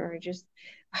vacation, or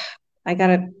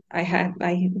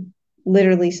I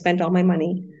literally spent all my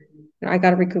money. I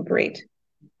got to recuperate.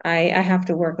 I have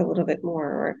to work a little bit more,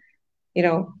 or,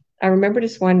 I remember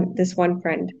this one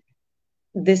friend.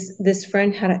 This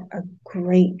friend had a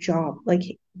great job.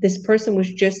 Like, this person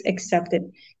was just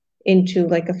accepted into,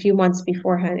 like, a few months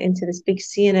beforehand, into this big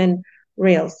CNN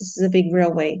rails. This is a big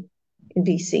railway in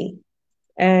BC,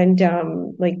 and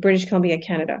like British Columbia,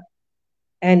 Canada.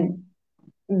 And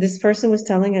this person was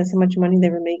telling us how much money they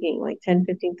were making, like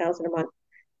 10,000-15,000 a month.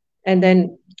 And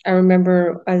then I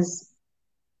remember us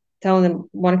telling them,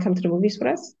 want to come to the movies with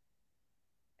us?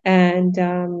 And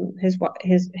him and his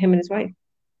wife.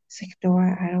 It's like, no,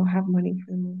 I don't have money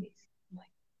for the movies. I'm like,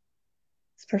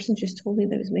 this person just told me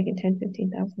that he's making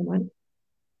 10,000-15,000 a month.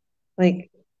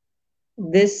 Like,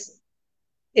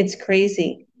 it's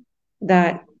crazy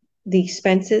that the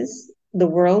expenses the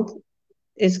world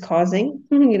is causing,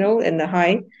 and the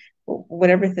high,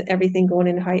 whatever, everything going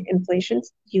in high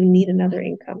inflations, you need another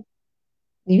income.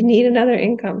 You need another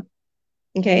income.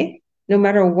 Okay? No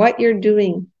matter what you're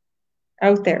doing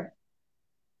out there,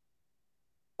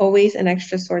 always an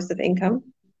extra source of income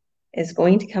is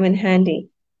going to come in handy.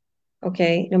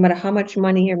 Okay? No matter how much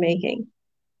money you're making.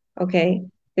 Okay?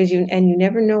 Because you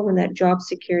never know when that job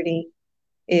security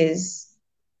is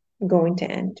going to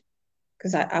end.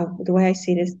 Because the way I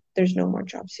see it is, there's no more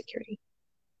job security.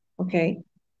 Okay?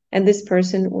 And this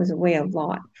person was away a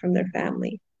lot from their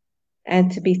family.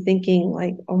 And to be thinking,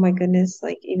 like, oh my goodness,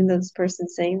 like, even though this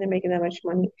person's saying they're making that much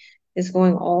money, is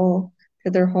going all to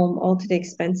their home, all to the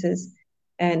expenses.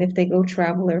 And if they go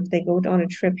travel, or if they go on a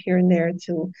trip here and there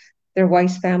to their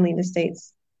wife's family in the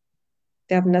States,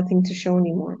 they have nothing to show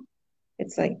anymore.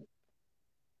 It's like,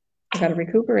 I got to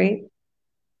recuperate.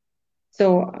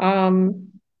 So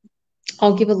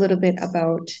I'll give a little bit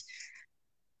about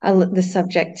the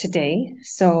subject today.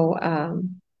 So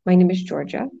my name is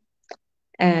Georgia,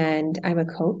 and I'm a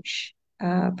coach,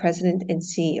 president, and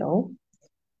CEO.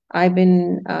 I've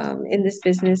been in this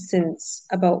business since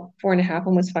about 4.5,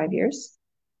 almost 5 years.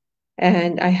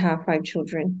 And I have 5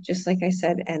 children, just like I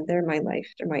said, and they're my life.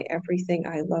 They're my everything.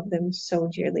 I love them so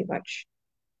dearly much.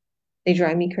 They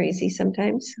drive me crazy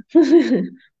sometimes, but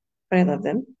I love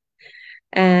them.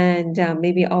 And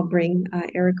maybe I'll bring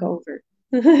Erica over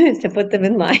to put them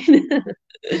in line.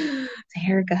 So,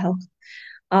 Erica, help.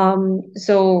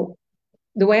 So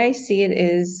the way I see it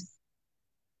is,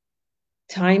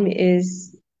 time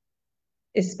is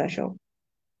special.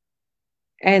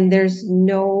 And there's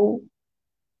no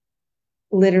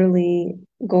literally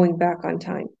going back on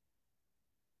time.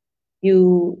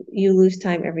 You lose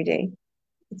time every day.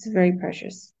 It's very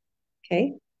precious.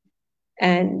 Okay.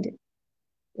 And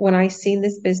when I seen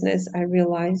this business, I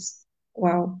realized,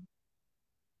 wow,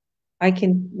 I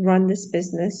can run this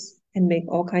business and make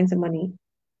all kinds of money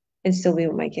and still be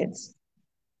with my kids.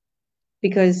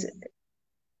 Because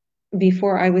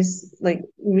before, I was like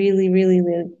really, really,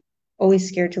 really always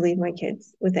scared to leave my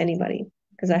kids with anybody,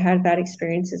 because I had bad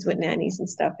experiences with nannies and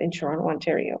stuff in Toronto,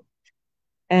 Ontario.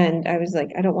 And I was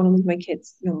like, I don't want to leave my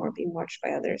kids no more being watched by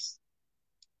others.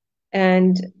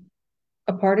 And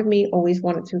a part of me always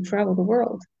wanted to travel the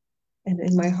world. And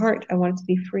in my heart, I wanted to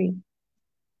be free.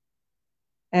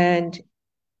 And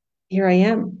here I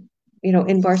am,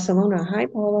 in Barcelona. Hi,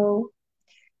 Paulo.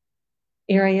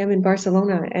 Here I am in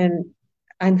Barcelona, and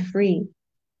I'm free.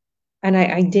 And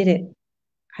I did it.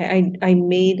 I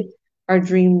made our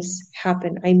dreams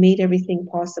happen. I made everything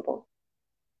possible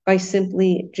by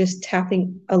simply just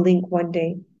tapping a link one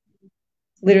day,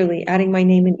 literally adding my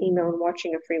name and email and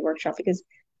watching a free workshop, because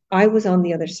I was on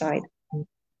the other side.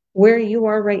 Where you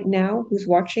are right now, who's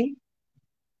watching,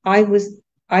 I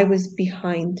was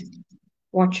behind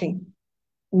watching.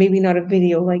 Maybe not a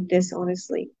video like this,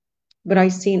 honestly, but I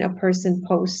seen a person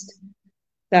post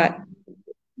that,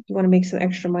 you want to make some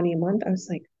extra money a month? I was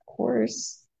like, of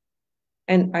course.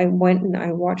 And I went and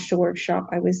I watched a workshop.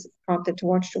 I was prompted to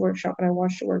watch the workshop, and I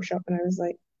watched the workshop, and I was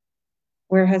like,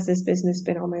 where has this business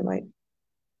been all my life?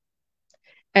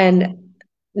 And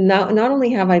not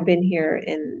only have I been here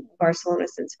in Barcelona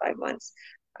since 5 months,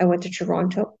 I went to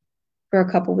Toronto for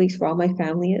a couple weeks where all my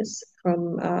family is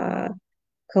from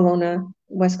Kelowna,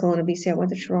 West Kelowna, BC. I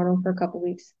went to Toronto for a couple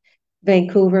weeks.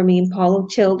 Vancouver, me and Paulo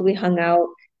chilled. We hung out.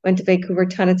 Went to Vancouver a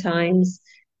ton of times.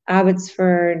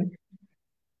 Abbotsford,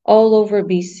 all over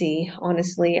BC.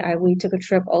 Honestly, we took a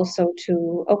trip also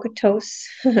to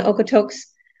Okotoks,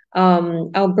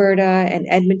 Alberta, and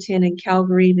Edmonton and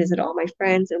Calgary. Visit all my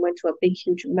friends and went to a big,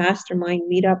 huge mastermind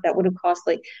meetup that would have cost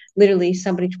like literally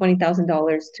somebody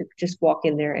 $20,000 to just walk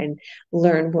in there and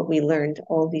learn what we learned.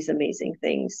 All these amazing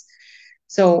things.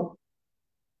 So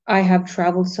I have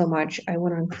traveled so much. I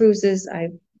went on cruises.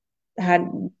 I've had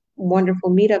wonderful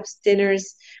meetups,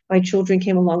 dinners. My children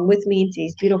came along with me to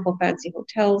these beautiful fancy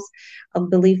hotels.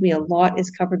 Believe me, a lot is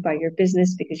covered by your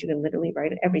business because you can literally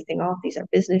write everything off. These are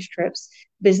business trips,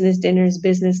 business dinners,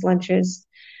 business lunches.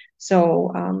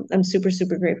 So I'm super,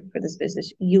 super grateful for this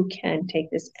business. You can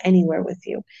take this anywhere with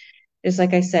you. Just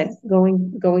like I said,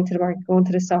 going to the market, going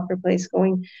to the soccer place,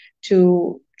 going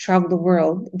to travel the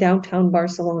world, downtown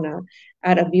Barcelona,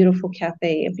 at a beautiful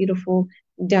cafe, a beautiful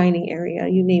dining area,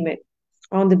 you name it,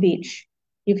 on the beach.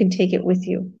 You can take it with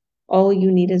you. All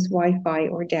you need is Wi-Fi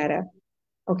or data.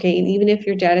 Okay, and even if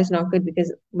your data is not good,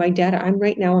 because my data, I'm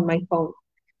right now on my phone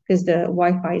because the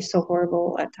Wi-Fi is so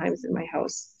horrible at times in my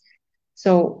house.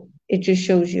 So it just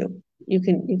shows you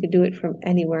can do it from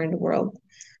anywhere in the world.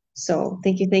 So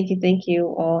thank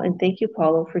you all. And thank you,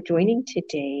 Paulo, for joining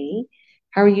today.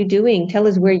 How are you doing? Tell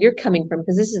us where you're coming from,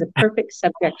 because this is a perfect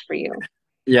subject for you.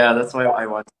 Yeah, that's why I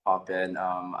want to pop in.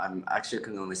 I'm actually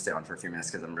can only stay on for a few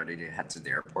minutes because I'm ready to head to the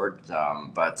airport.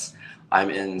 But I'm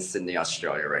in Sydney,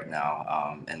 Australia right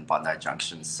now, in Bondi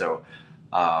Junction. So,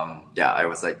 yeah, I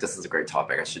was like, this is a great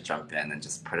topic. I should jump in and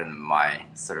just put in my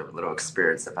sort of little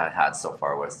experience that I had so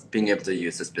far with being able to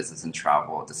use this business and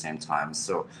travel at the same time.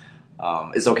 So,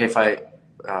 it's okay if I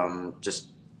just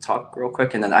talk real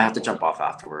quick and then I have to jump off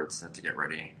afterwards. I have to get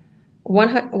ready.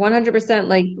 100%,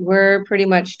 like we're pretty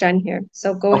much done here.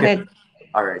 So go Okay. ahead.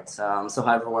 All right. So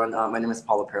hi everyone. My name is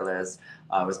Paulo Perez.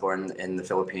 I was born in the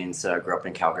Philippines. Grew up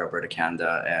in Calgary, Alberta,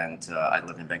 Canada, and I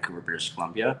live in Vancouver, British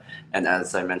Columbia. And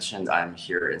as I mentioned, I'm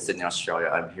here in Sydney, Australia.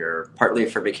 I'm here partly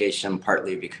for vacation,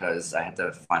 partly because I had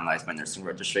to finalize my nursing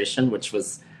registration, which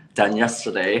was done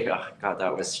yesterday. Oh, God,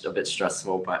 that was a bit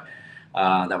stressful, but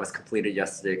that was completed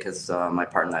yesterday because my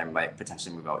partner and I might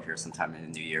potentially move out here sometime in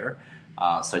the new year.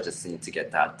 So I just need to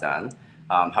get that done.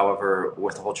 However,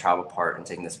 with the whole travel part and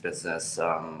taking this business,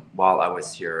 while I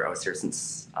was here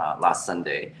since last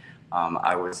Sunday.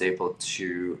 I was able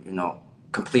to,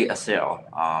 complete a sale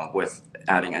with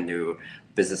adding a new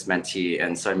business mentee,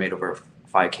 and so I made over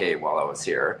 5K while I was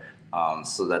here.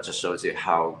 So that just shows you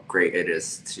how great it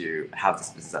is to have this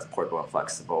business that's portable and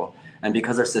flexible. And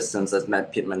because our systems, as many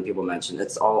people mentioned,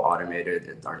 it's all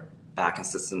automated. Our backend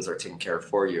systems are taken care of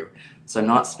for you. So I'm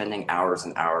not spending hours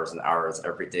and hours and hours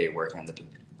every day working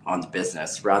on the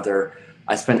business. Rather,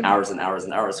 I spend hours and hours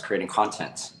and hours creating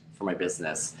content for my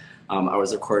business. I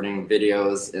was recording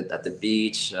videos at the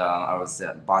beach. I was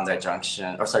at Bondi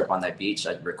Beach.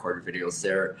 I recorded videos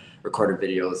there. Recorded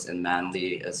videos in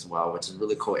Manly as well, which is a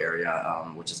really cool area,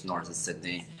 which is north of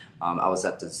Sydney. I was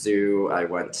at the zoo. I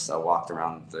walked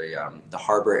around the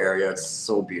harbor area. It's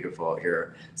so beautiful out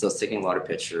here. So I was taking a lot of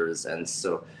pictures, and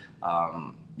so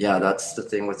yeah, that's the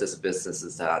thing with this business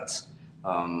is that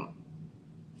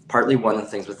partly one of the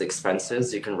things with the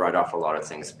expenses, you can write off a lot of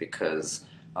things because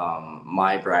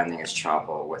my branding is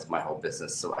travel with my whole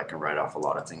business, so I can write off a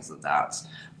lot of things of that.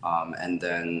 And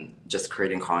then just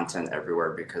creating content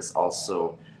everywhere because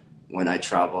also when I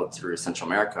traveled through Central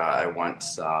America,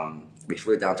 we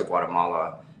flew down to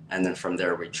Guatemala, and then from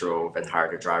there we drove and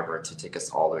hired a driver to take us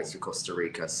all the way to Costa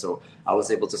Rica. So I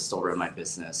was able to still run my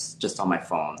business just on my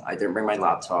phone. I didn't bring my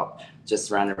laptop, just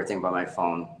ran everything by my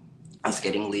phone. I was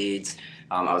getting leads,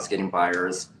 I was getting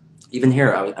buyers. Even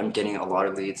here, I'm getting a lot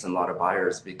of leads and a lot of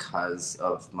buyers because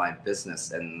of my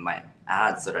business and my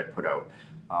ads that I put out.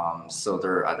 So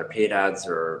they're either paid ads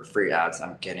or free ads.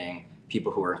 I'm getting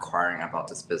people who are inquiring about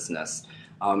this business.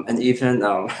 And even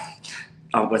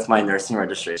with my nursing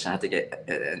registration, I had to get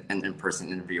an in-person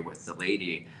interview with the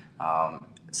lady.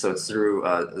 So it's through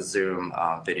a Zoom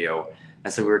video.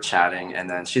 And so we were chatting, and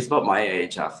then she's about my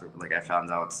age after, like I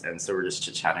found out. And so we're just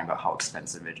chatting about how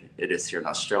expensive it is here in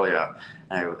Australia.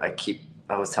 And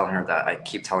I was telling her that I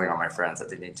keep telling all my friends that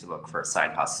they need to look for a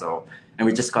side hustle. And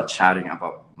we just got chatting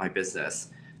about my business.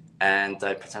 And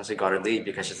I potentially got a lead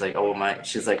because she's like,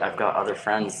 I've got other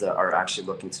friends that are actually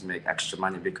looking to make extra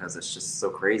money because it's just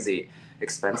so crazy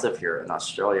expensive here in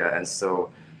Australia. And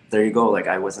so there you go. Like,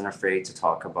 I wasn't afraid to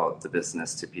talk about the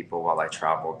business to people while I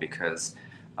travel, because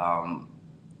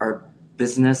our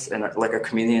business and like our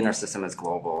community and our system is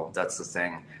global. That's the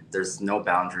thing. There's no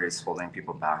boundaries holding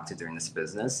people back to doing this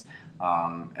business.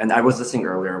 And I was listening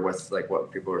earlier with like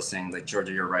what people were saying. Like,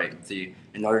 Georgia, you're right.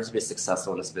 In order to be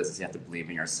successful in this business, you have to believe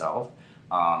in yourself.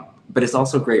 But it's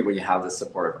also great when you have the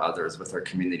support of others with our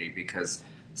community, because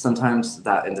sometimes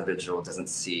that individual doesn't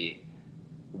see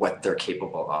what they're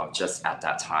capable of just at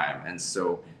that time. And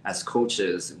so as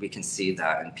coaches, we can see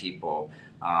that in people.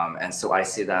 And so I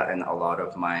see that in a lot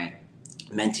of my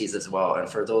mentees as well. And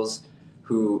for those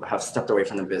who have stepped away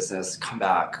from the business, come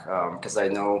back, because I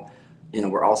know,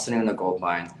 we're all sitting in a gold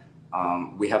mine.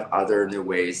 We have other new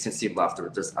ways. Since you've left,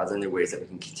 there's other new ways that we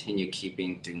can continue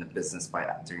doing the business by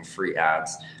doing free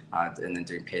ads, and then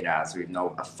doing paid ads. We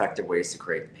know effective ways to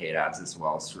create paid ads as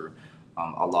well through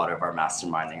a lot of our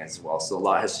masterminding as well. So a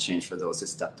lot has changed for those who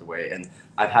stepped away. And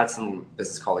I've had some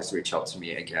business colleagues reach out to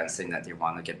me again, saying that they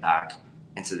want to get back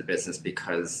into the business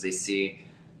because they see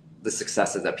the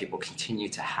successes that people continue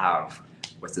to have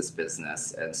with this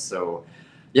business. And so,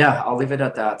 yeah, I'll leave it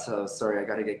at that. Sorry, I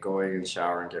got to get going and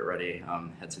shower and get ready,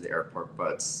 head to the airport,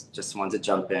 but just wanted to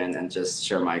jump in and just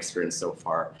share my experience so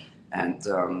far. And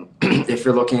if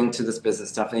you're looking into this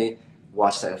business, definitely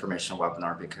watch that informational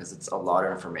webinar, because it's a lot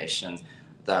of information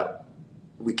that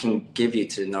we can give you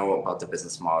to know about the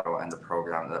business model and the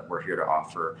program that we're here to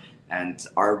offer. And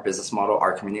our business model,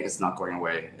 our community, is not going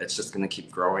away. It's just going to keep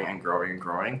growing and growing and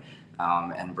growing.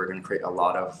 And we're going to create a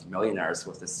lot of millionaires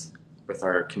with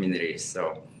our community.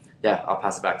 So yeah, I'll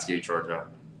pass it back to you, Georgia.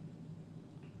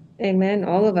 Amen,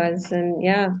 all of us. And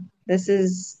yeah, this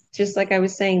is just like I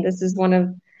was saying, this is one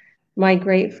of my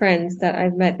great friends that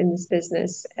I've met in this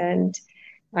business. And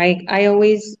I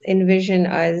always envision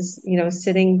us,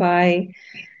 sitting by,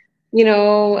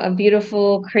 a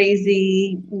beautiful,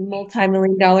 crazy,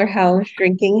 multi-million-dollar house,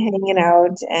 drinking, hanging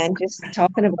out, and just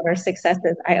talking about our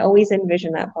successes. I always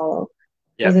envision that, Paulo.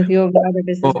 There's a few of the other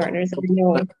business partners that I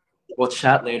know. We'll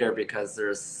chat later because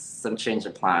there's some change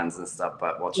in plans and stuff,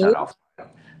 but we'll chat off.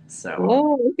 So.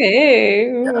 Oh,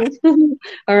 okay. Yeah.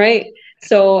 All right.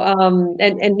 So,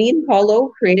 and me and Paulo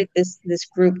created this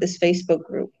group, this Facebook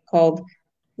group called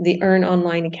the Earn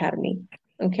Online Academy.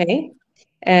 Okay.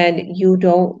 And you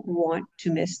don't want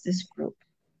to miss this group.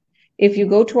 If you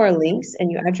go to our links and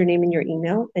you add your name and your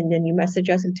email, and then you message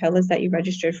us and tell us that you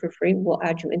registered for free, we'll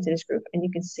add you into this group, and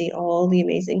you can see all the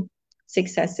amazing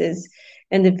successes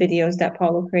and the videos that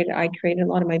Paulo created. I created a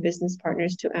lot of my business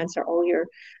partners to answer all your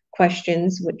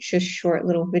questions with just short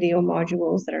little video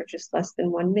modules that are just less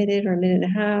than 1 minute or a minute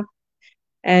and a half.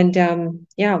 And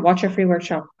yeah, watch our free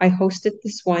workshop. I hosted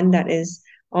this one that is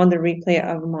on the replay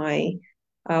of my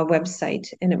website,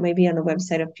 and it may be on the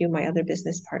website of a few of my other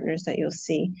business partners that you'll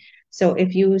see. So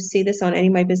if you see this on any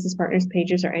of my business partners'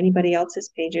 pages or anybody else's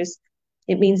pages,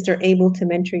 it means they're able to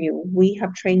mentor you. We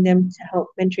have trained them to help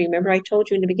mentor you. Remember, I told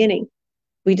you in the beginning,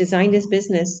 we designed this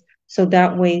business so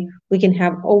that way we can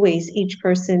have always each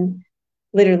person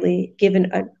literally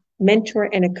given a mentor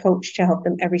and a coach to help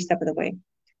them every step of the way.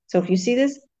 So if you see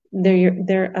this,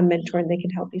 they're a mentor and they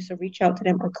can help you. So reach out to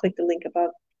them or click the link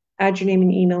above, add your name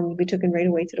and email, and you'll be taken right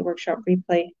away to the workshop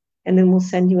replay. And then we'll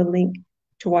send you a link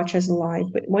to watch us live.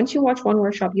 But once you watch one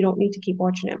workshop, you don't need to keep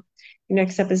watching them. Your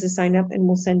next step is to sign up, and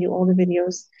we'll send you all the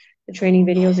videos, the training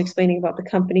videos explaining about the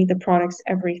company, the products,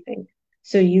 everything.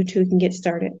 So you too can get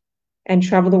started and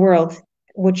travel the world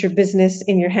with your business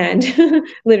in your hand,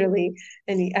 literally,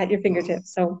 and at your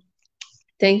fingertips. So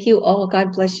thank you all.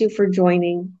 God bless you for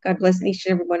joining. God bless each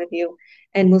and every one of you.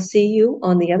 And we'll see you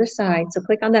on the other side. So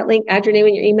click on that link, add your name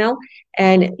and your email,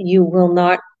 and you will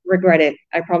not regret it.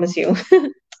 I promise you.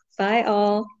 Bye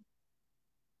all.